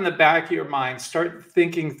just have in the back of your mind, start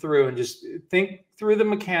thinking through and just think through the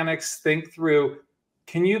mechanics, think through,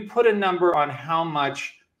 can you put a number on how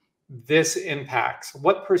much this impacts,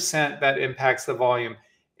 what percent that impacts the volume?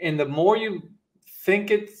 And the more you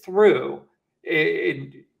think it through,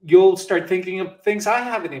 you'll start thinking of things I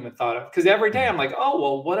haven't even thought of. Because every day I'm like, oh,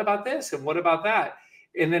 well, what about this? And what about that?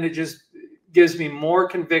 And then it just gives me more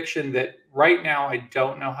conviction that right now I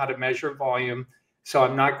don't know how to measure volume. So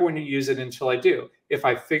I'm not going to use it until I do. If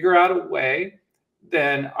I figure out a way,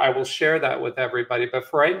 then I will share that with everybody. But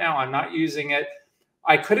for right now, I'm not using it.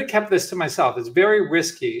 I could have kept this to myself. It's very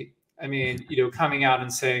risky. I mean, you know, coming out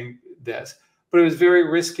and saying this, but it was very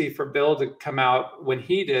risky for Bill to come out when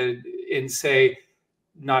he did and say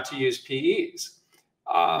not to use PEs.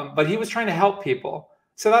 But he was trying to help people.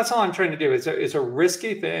 So that's all I'm trying to do. It's a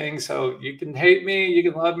risky thing. So you can hate me, you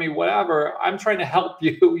can love me, whatever. I'm trying to help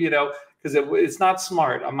you, you know, because it's not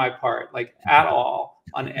smart on my part, like at all,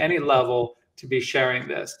 on any level, to be sharing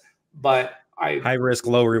this. But high risk,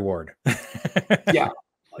 low reward. Yeah.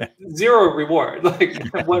 Zero reward. Like,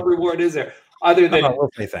 what reward is there other than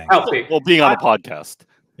helping? Well, being on a podcast.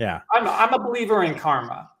 Yeah. I'm a believer in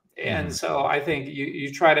karma. And so I think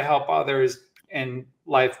you try to help others and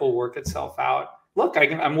life will work itself out. Look,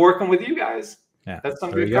 I'm working with you guys. Yeah, that's some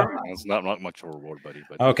good karma. It's not much of a reward, buddy.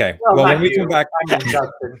 But okay. Well, when we come back,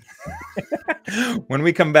 when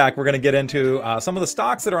we come back, we're going to get into some of the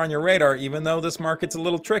stocks that are on your radar. Even though this market's a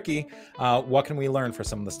little tricky, what can we learn for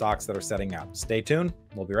some of the stocks that are setting out? Stay tuned.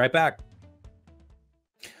 We'll be right back.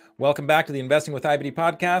 Welcome back to the Investing with IBD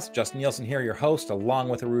podcast. Justin Nielsen here, your host, along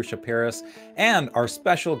with Arusha Paris and our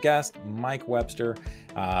special guest, Mike Webster,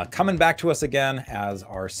 coming back to us again as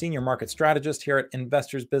our senior market strategist here at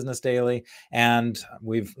Investors Business Daily. And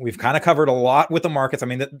we've kind of covered a lot with the markets. I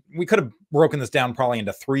mean, we could have broken this down probably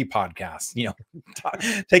into 3 podcasts, you know,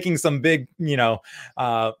 taking some big, you know,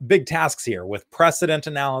 big tasks here with precedent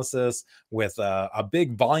analysis, with a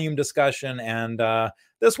big volume discussion, and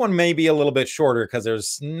this one may be a little bit shorter because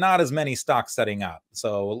there's not as many stocks setting up.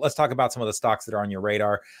 So let's talk about some of the stocks that are on your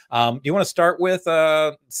radar. You want to start with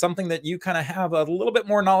something that you kind of have a little bit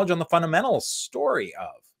more knowledge on the fundamental story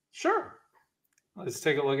of? Sure. Let's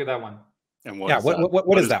take a look at that one. And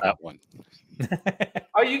what is that one?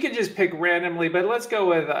 Oh, you can just pick randomly, but let's go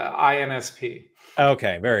with INSP.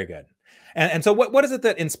 Okay, very good. And so what is it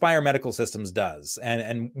that Inspire Medical Systems does?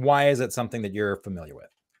 And why is it something that you're familiar with?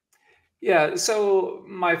 Yeah, so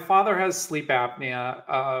my father has sleep apnea.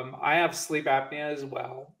 I have sleep apnea as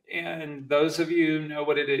well. And those of you know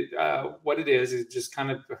what it is. It's just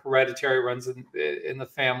kind of hereditary, runs in the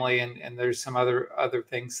family, and there's some other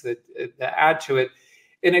things that add to it.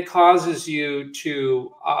 And it causes you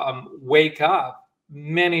to wake up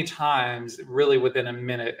many times really within a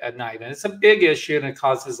minute at night. And it's a big issue, and it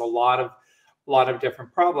causes a lot of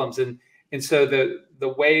different problems. And so the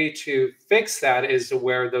way to fix that is to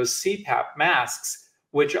wear those CPAP masks,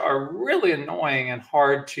 which are really annoying and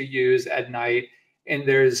hard to use at night. And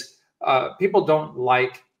there's people don't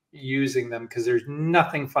like using them because there's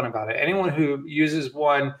nothing fun about it. Anyone who uses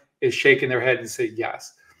one is shaking their head and say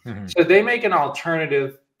yes. So they make an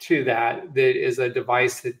alternative to that is a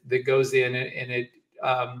device that goes in and it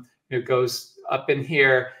it goes up in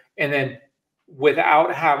here, and then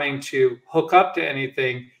without having to hook up to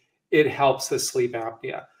anything, it helps the sleep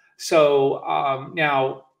apnea. So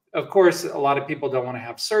now, of course, a lot of people don't want to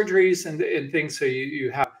have surgeries and things. So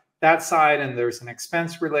you have that side, and there's an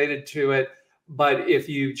expense related to it. But if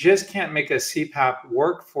you just can't make a CPAP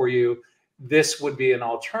work for you, this would be an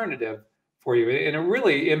alternative for you. And it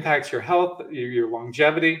really impacts your health, your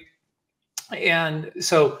longevity. And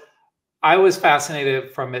so I was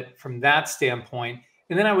fascinated from it from that standpoint.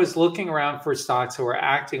 And then I was looking around for stocks that were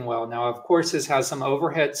acting well. Now, of course, this has some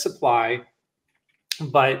overhead supply,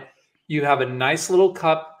 but you have a nice little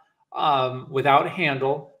cup without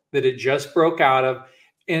handle that it just broke out of.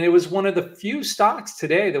 And it was one of the few stocks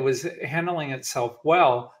today that was handling itself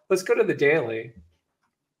well. Let's go to the daily.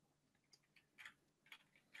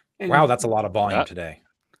 And wow, that's a lot of volume today.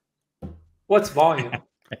 What's volume?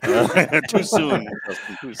 Too soon.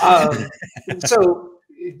 Too soon. So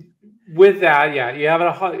with that, yeah, you have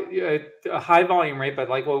a high volume rate, but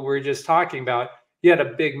like what we were just talking about, you had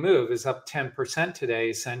a big move. It's up 10% today,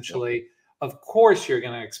 essentially. Yep. Of course, you're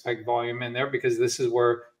going to expect volume in there because this is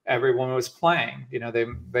where everyone was playing. You know,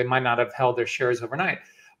 they might not have held their shares overnight.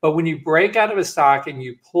 But when you break out of a stock and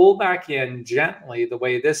you pull back in gently the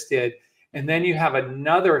way this did, and then you have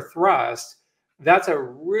another thrust, that's a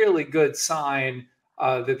really good sign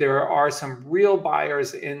that there are some real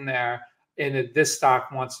buyers in there and that this stock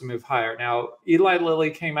wants to move higher. Now, Eli Lilly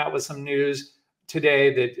came out with some news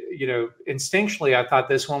today that, you know, instinctually, I thought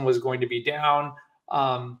this one was going to be down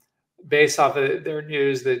based off of their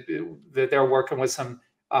news that they're working with some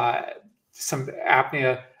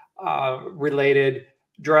apnea related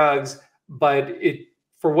drugs, but it,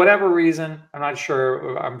 for whatever reason, I'm not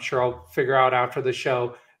sure. I'm sure I'll figure out after the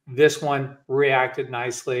show. This one reacted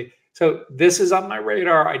nicely. So this is on my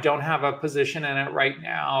radar. I don't have a position in it right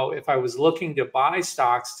now. If I was looking to buy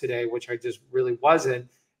stocks today, which I just really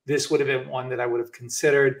wasn't, this would have been one that I would have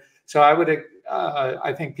considered. So I would,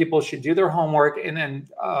 I think people should do their homework and then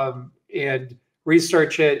and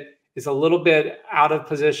research it. It's a little bit out of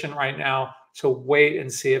position right now. So wait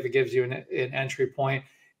and see if it gives you an entry point.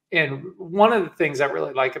 And one of the things I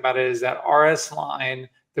really like about it is that RS line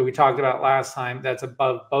that we talked about last time, that's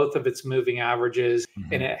above both of its moving averages.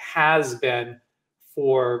 Mm-hmm. And it has been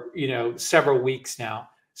for, you know, several weeks now.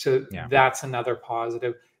 So that's another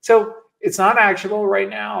positive. So it's not actionable right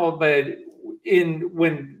now, but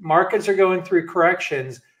when markets are going through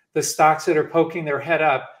corrections, the stocks that are poking their head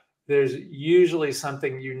up, there's usually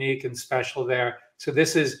something unique and special there. So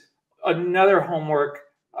this is another homework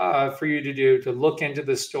for you to do, to look into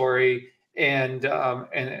the story and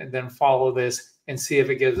then follow this and see if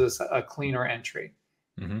it gives us a cleaner entry.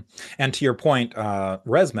 Mm-hmm. And to your point,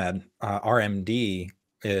 ResMed, RMD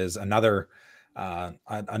is another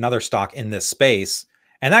stock in this space,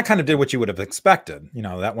 and that kind of did what you would have expected. You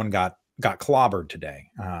know, that one got clobbered today.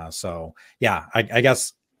 So yeah, I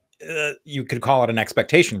guess you could call it an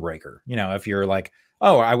expectation breaker. You know, if you're like,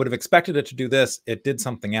 oh, I would have expected it to do this, it did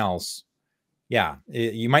something else. Yeah,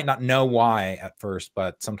 you might not know why at first,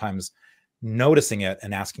 but sometimes noticing it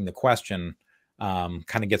and asking the question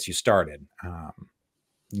kind of gets you started,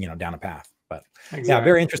 you know, down a path. But exactly. Yeah,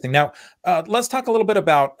 very interesting. Now, let's talk a little bit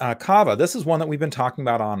about Cava. This is one that we've been talking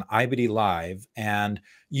about on IBD Live, and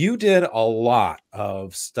you did a lot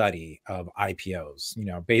of study of IPOs. You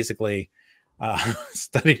know, basically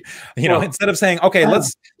study. You know, instead of saying, okay,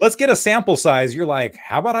 let's get a sample size, you're like,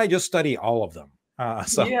 how about I just study all of them?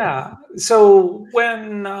 Yeah. So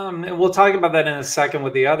when we'll talk about that in a second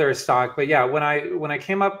with the other stock, but yeah, when I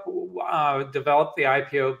came up, developed the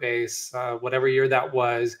IPO base, whatever year that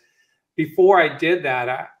was, before I did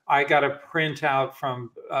that, I got a printout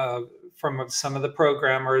from some of the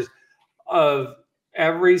programmers of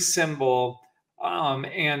every symbol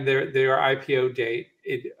and their IPO date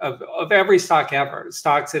of every stock ever.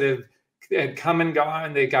 Stocks that had come and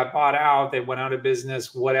gone, they got bought out, they went out of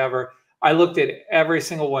business, whatever. I looked at every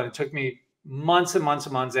single one. It took me months and months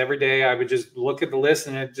and months. Every day I would just look at the list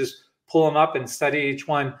and I'd just pull them up and study each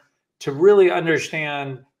one to really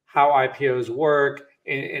understand how IPOs work.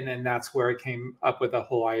 And then that's where I came up with a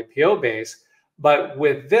whole IPO base. But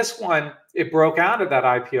with this one, it broke out of that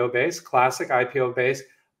IPO base, classic IPO base,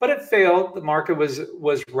 but it failed. The market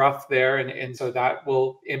was rough there. And so that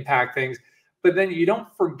will impact things. But then you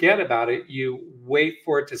don't forget about it. You wait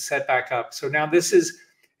for it to set back up. So now this is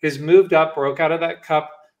moved up, broke out of that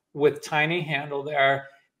cup with tiny handle there,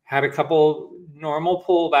 had a couple normal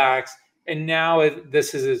pullbacks, and now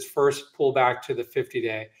this is its first pullback to the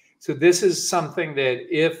 50-day. So this is something that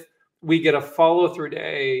if we get a follow-through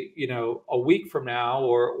day, you know, a week from now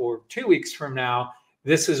or 2 weeks from now,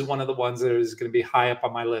 this is one of the ones that is going to be high up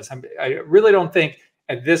on my list. I really don't think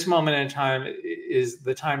at this moment in time is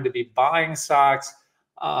the time to be buying stocks.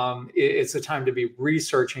 It's the time to be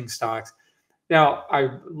researching stocks. Now,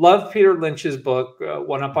 I love Peter Lynch's book,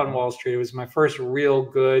 One Up on Wall Street. It was my first real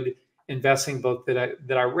good investing book that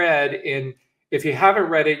I read. And if you haven't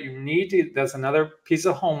read it, you need to. That's another piece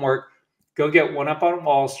of homework. Go get One Up on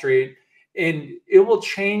Wall Street, and it will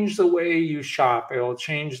change the way you shop. It will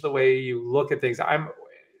change the way you look at things.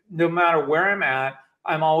 No matter where I'm at,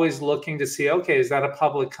 I'm always looking to see, okay, is that a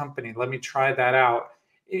public company? Let me try that out.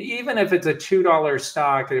 Even if it's a $2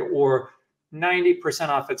 stock or 90%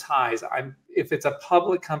 off its highs, if it's a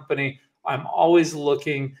public company, I'm always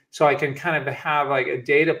looking so I can kind of have like a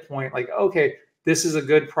data point, like, okay, this is a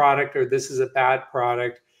good product or this is a bad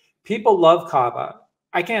product. People love Cava.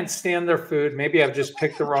 I can't stand their food. Maybe I've just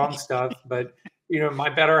picked the wrong stuff, but my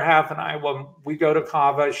better half and I, when we go to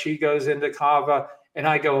Cava, she goes into Cava and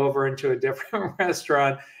I go over into a different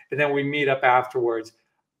restaurant and then we meet up afterwards.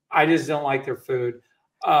 I just don't like their food.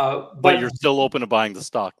 But you're still open to buying the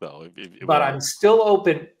stock though. But I'm still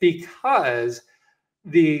open because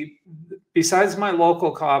besides my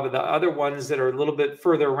local Cava, the other ones that are a little bit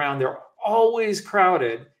further around, they're always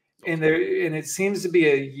crowded, and it seems to be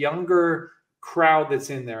a younger crowd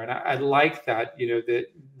that's in there, and I like that.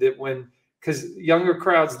 Because younger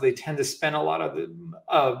crowds, they tend to spend a lot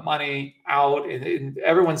of money out, and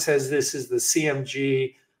everyone says this is the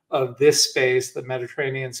CMG of this space, the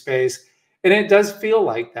Mediterranean space, and it does feel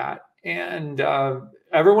like that. And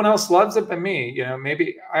everyone else loves it but me.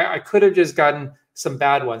 Maybe I could have just gotten some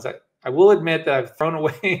bad ones. I will admit that I've thrown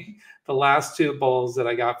away the last 2 bowls that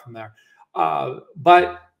I got from there.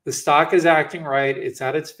 But the stock is acting right. It's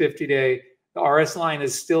at its 50-day. The RS line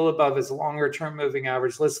is still above its longer-term moving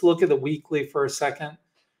average. Let's look at the weekly for a second.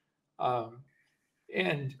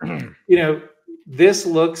 This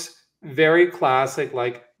looks very classic,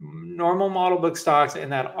 like normal model book stocks,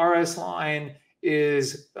 and that RS line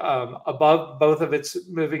is above both of its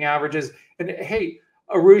moving averages. And hey,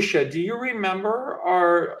 Arusha, do you remember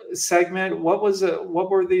our segment? What were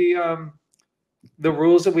the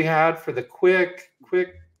rules that we had for the quick?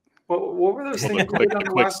 What were those things?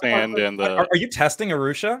 Quicksand and the. Are you testing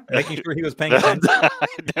Arusha, making sure he was paying attention?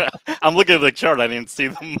 I'm looking at the chart. I didn't see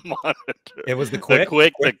the monitor. It was the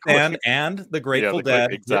quicksand, and the Grateful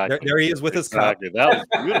Dead. Exactly. There he is with his cup. That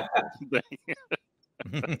was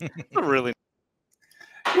beautiful. Really.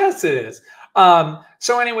 Yes, it is.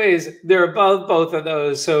 So anyways, they're above both of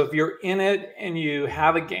those. So if you're in it and you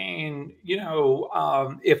have a gain,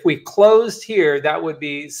 if we closed here, that would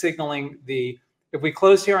be signaling if we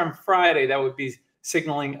closed here on Friday, that would be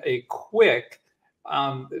signaling a quick.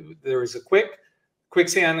 There was a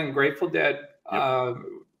quicksand and Grateful Dead.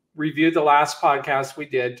 Reviewed the last podcast we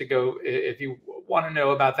did to go if you want to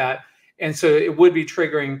know about that. And so it would be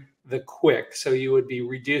triggering the quick. So you would be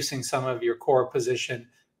reducing some of your core position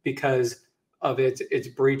because of it's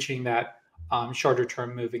breaching that shorter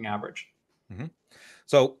term moving average. Mm-hmm.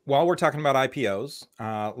 So while we're talking about IPOs,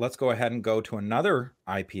 let's go ahead and go to another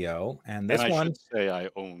IPO. And this one, I should say I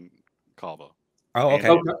own Cava. Oh,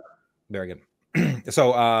 okay. Very good.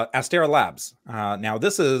 So Astera Labs. Now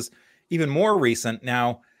this is even more recent.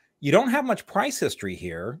 Now you don't have much price history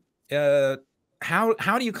here.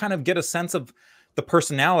 How do you kind of get a sense of the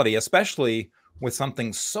personality, especially with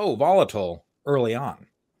something so volatile early on?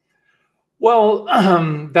 Well,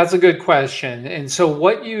 that's a good question. And so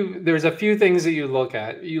there's a few things that you look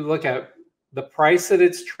at. You look at the price that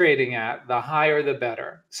it's trading at, the higher the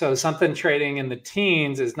better. So something trading in the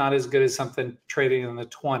teens is not as good as something trading in the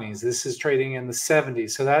 20s. This is trading in the 70s.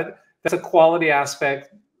 So that's a quality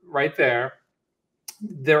aspect right there.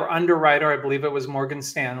 Their underwriter, I believe it was Morgan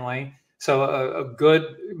Stanley. So a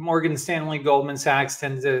good Morgan Stanley, Goldman Sachs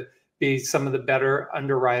tend to be some of the better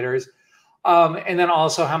underwriters. And then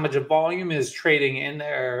also how much volume is trading in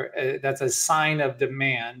there. That's a sign of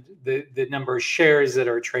demand. The number of shares that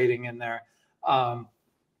are trading in there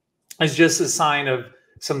is just a sign of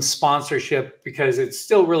some sponsorship, because it's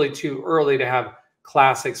still really too early to have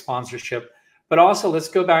classic sponsorship. But also, let's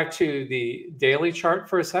go back to the daily chart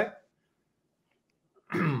for a sec.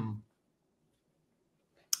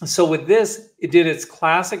 So with this, it did its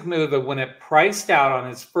classic move of when it priced out on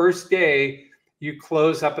its first day, you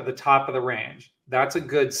close up at the top of the range. That's a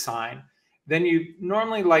good sign. Then you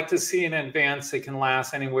normally like to see an advance that can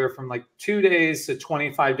last anywhere from like 2 days to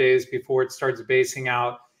 25 days before it starts basing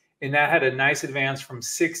out. And that had a nice advance from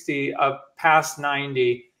 60 up past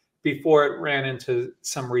 90 before it ran into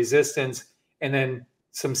some resistance and then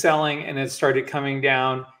some selling, and it started coming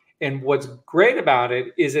down. And what's great about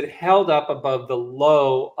it is it held up above the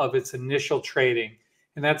low of its initial trading.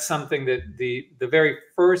 And that's something that the very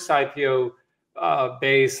first IPO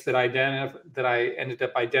base that I ended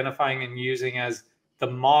up identifying and using as the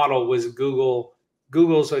model was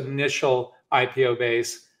Google's initial IPO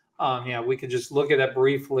base. Yeah, we could just look at that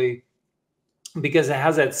briefly because it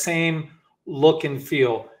has that same look and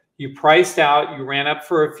feel. You priced out, you ran up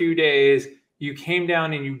for a few days, you came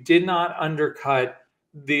down and you did not undercut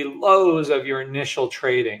the lows of your initial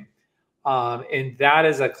trading. And that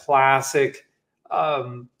is a classic,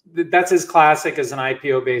 that's as classic as an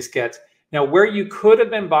IPO base gets. Now, where you could have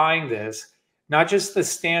been buying this, not just the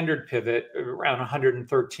standard pivot around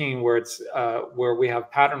 113 where it's where we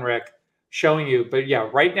have pattern rec showing you, but yeah,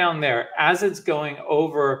 right down there, as it's going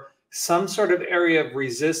over some sort of area of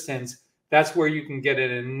resistance, that's where you can get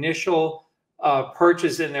an initial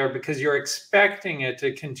purchase in there because you're expecting it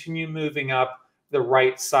to continue moving up the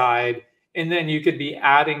right side. And then you could be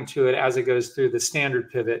adding to it as it goes through the standard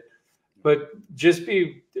pivot. But just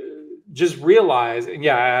realize, and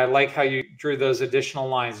yeah, I like how you drew those additional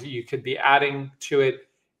lines. You could be adding to it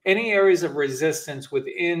any areas of resistance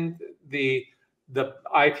within the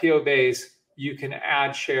IPO base, you can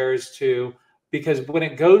add shares to, because when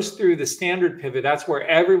it goes through the standard pivot, that's where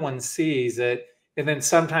everyone sees it. And then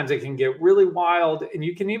sometimes it can get really wild. And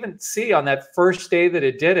you can even see on that first day that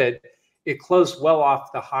it did it, it closed well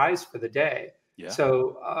off the highs for the day. Yeah.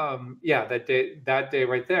 So yeah, that day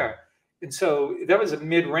right there. And so that was a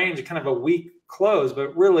mid-range, kind of a weak close,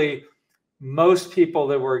 but really most people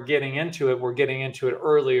that were getting into it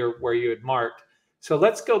earlier where you had marked. So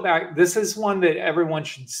let's go back. This is one that everyone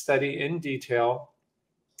should study in detail.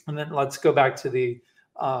 And then let's go back to the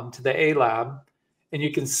A lab, and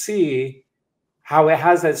you can see how it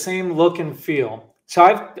has that same look and feel. So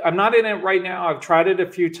I'm not in it right now. I've tried it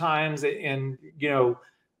a few times, and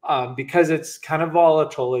because it's kind of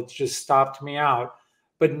volatile, it's just stopped me out.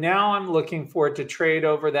 But now I'm looking for it to trade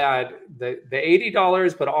over the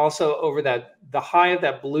 $80, but also over the high of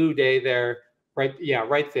that blue day there, right? Yeah,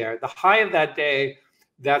 right there. The high of that day,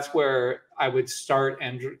 that's where I would start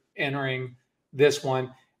entering this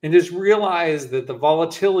one, and just realize that the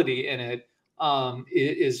volatility in it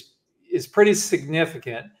is pretty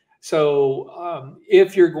significant. So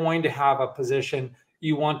if you're going to have a position,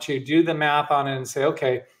 you want to do the math on it and say,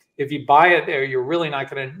 okay, if you buy it there, you're really not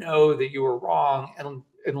going to know that you were wrong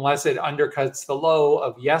unless it undercuts the low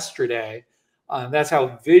of yesterday. That's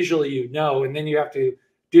how visually you know. And then you have to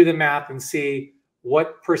do the math and see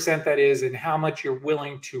what percent that is and how much you're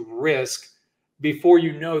willing to risk before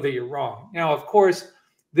you know that you're wrong. Now, of course,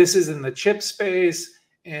 this is in the chip space,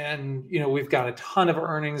 and we've got a ton of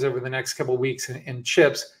earnings over the next couple of weeks in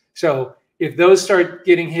chips. So if those start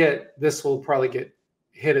getting hit, this will probably get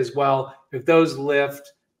hit as well. If those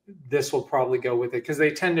lift, this will probably go with it because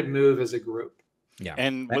they tend to move as a group. Yeah.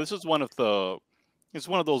 And this is one of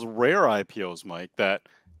those rare IPOs, Mike, that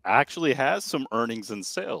actually has some earnings and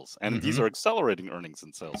sales, and these are accelerating earnings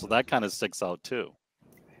and sales. So that kind of sticks out too.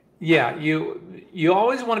 Yeah, you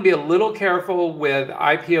always want to be a little careful with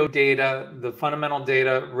IPO data, the fundamental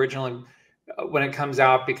data originally when it comes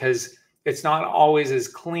out, because it's not always as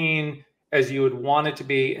clean as you would want it to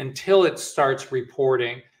be until it starts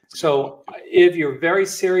reporting. So if you're very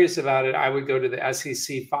serious about it, I would go to the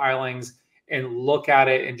SEC filings and look at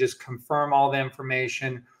it and just confirm all the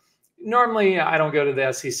information. Normally, I don't go to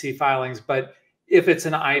the SEC filings, but if it's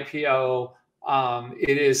an IPO,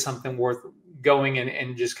 it is something worth going in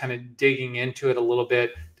and just kind of digging into it a little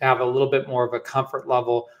bit to have a little bit more of a comfort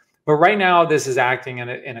level. But right now, this is acting in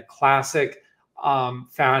a classic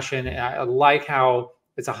fashion. And I like how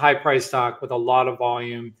it's a high price stock with a lot of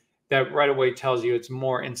volume that right away tells you it's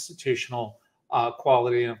more institutional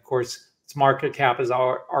quality. And of course, its market cap is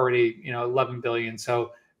already 11 billion.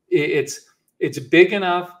 So it's big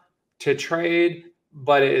enough to trade,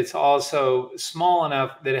 but it's also small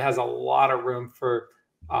enough that it has a lot of room for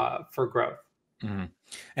growth. Mm-hmm.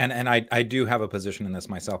 And I do have a position in this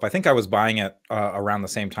myself. I think I was buying it around the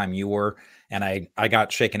same time you were, and I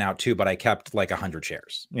got shaken out too, but I kept like 100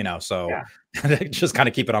 shares, so yeah. Just kind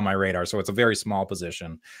of keep it on my radar. So it's a very small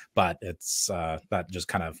position, but it's that just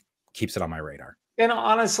kind of keeps it on my radar. And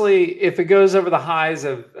honestly, if it goes over the highs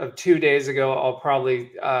of 2 days ago, I'll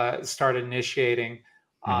probably start initiating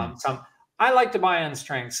some. I like to buy on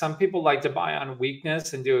strength. Some people like to buy on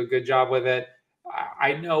weakness and do a good job with it.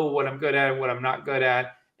 I know what I'm good at and what I'm not good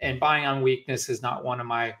at, and buying on weakness is not one of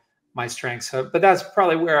my strengths. So, but that's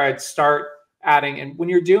probably where I'd start adding. And when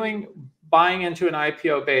you're buying into an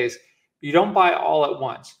IPO base, you don't buy all at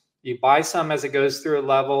once. You buy some as it goes through a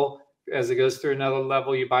level, as it goes through another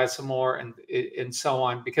level, you buy some more, and so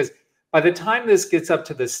on. Because By the time this gets up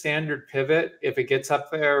to the standard pivot, if it gets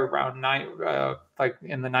up there around like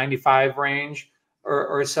in the 95 range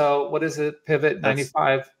or so, what is it? Pivot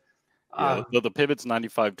 95. Yeah, the pivot's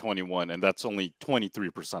 95.21, and that's only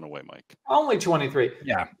 23% away, Mike. Only 23.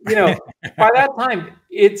 Yeah. You know, by that time,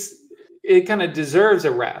 it kind of deserves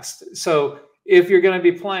a rest. So if you're going to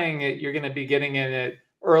be playing it, you're going to be getting in it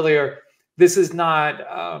earlier. This is not,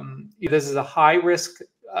 this is a high risk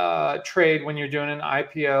trade when you're doing an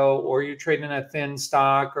IPO or you're trading a thin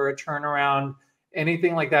stock or a turnaround,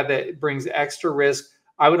 anything like that that brings extra risk.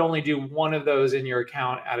 I would only do one of those in your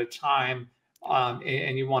account at a time,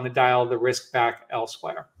 and you want to dial the risk back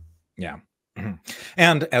elsewhere. Yeah.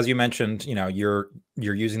 And as you mentioned, you know, you're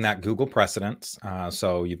using that Google precedence.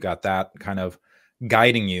 So you've got that kind of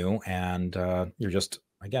guiding you, and you're just,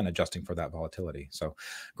 again, adjusting for that volatility. So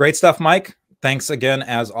great stuff, Mike. Thanks again,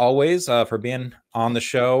 as always, for being on the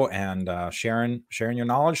show and sharing your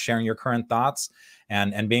knowledge, sharing your current thoughts,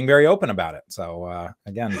 and being very open about it. So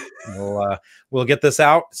again, we'll get this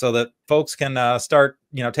out so that folks can start,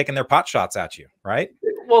 you know, taking their pot shots at you, right?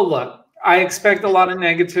 Well, look, I expect a lot of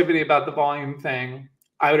negativity about the volume thing.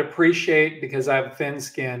 I would appreciate, because I have thin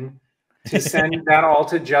skin, to send that all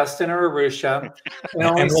to Justin or Arusha, and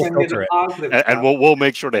only we'll send me the positive stuff. And we'll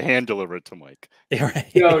make sure to hand deliver it to Mike.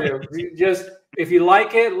 Right. Just, if you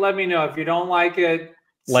like it, let me know. If you don't like it,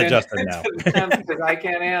 let Justin know, because I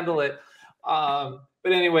can't handle it. But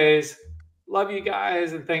anyways, love you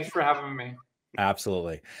guys, and thanks for having me.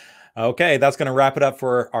 Absolutely. Okay, that's going to wrap it up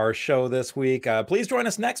for our show this week. Please join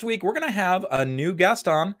us next week. We're going to have a new guest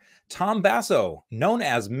on. Tom Basso, known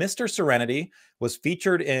as Mr. Serenity, was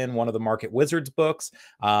featured in one of the Market Wizards books.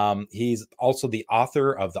 He's also the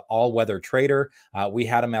author of The All-Weather Trader. We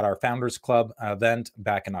had him at our Founders Club event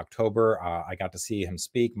back in October. I got to see him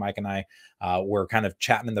speak. Mike and I were kind of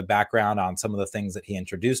chatting in the background on some of the things that he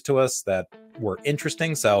introduced to us that were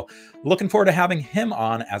interesting. So looking forward to having him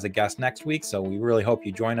on as a guest next week. So we really hope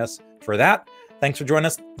you join us for that. Thanks for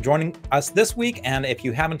joining us this week. And if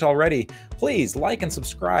you haven't already, please like and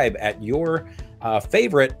subscribe at your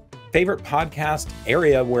favorite podcast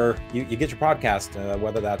area where you get your podcast,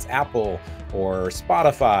 whether that's Apple or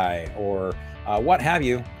Spotify or what have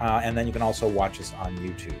you. And then you can also watch us on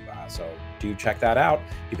YouTube. So do check that out.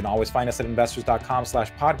 You can always find us at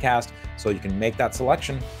investors.com/podcast, so you can make that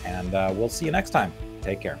selection. And we'll see you next time.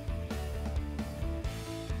 Take care.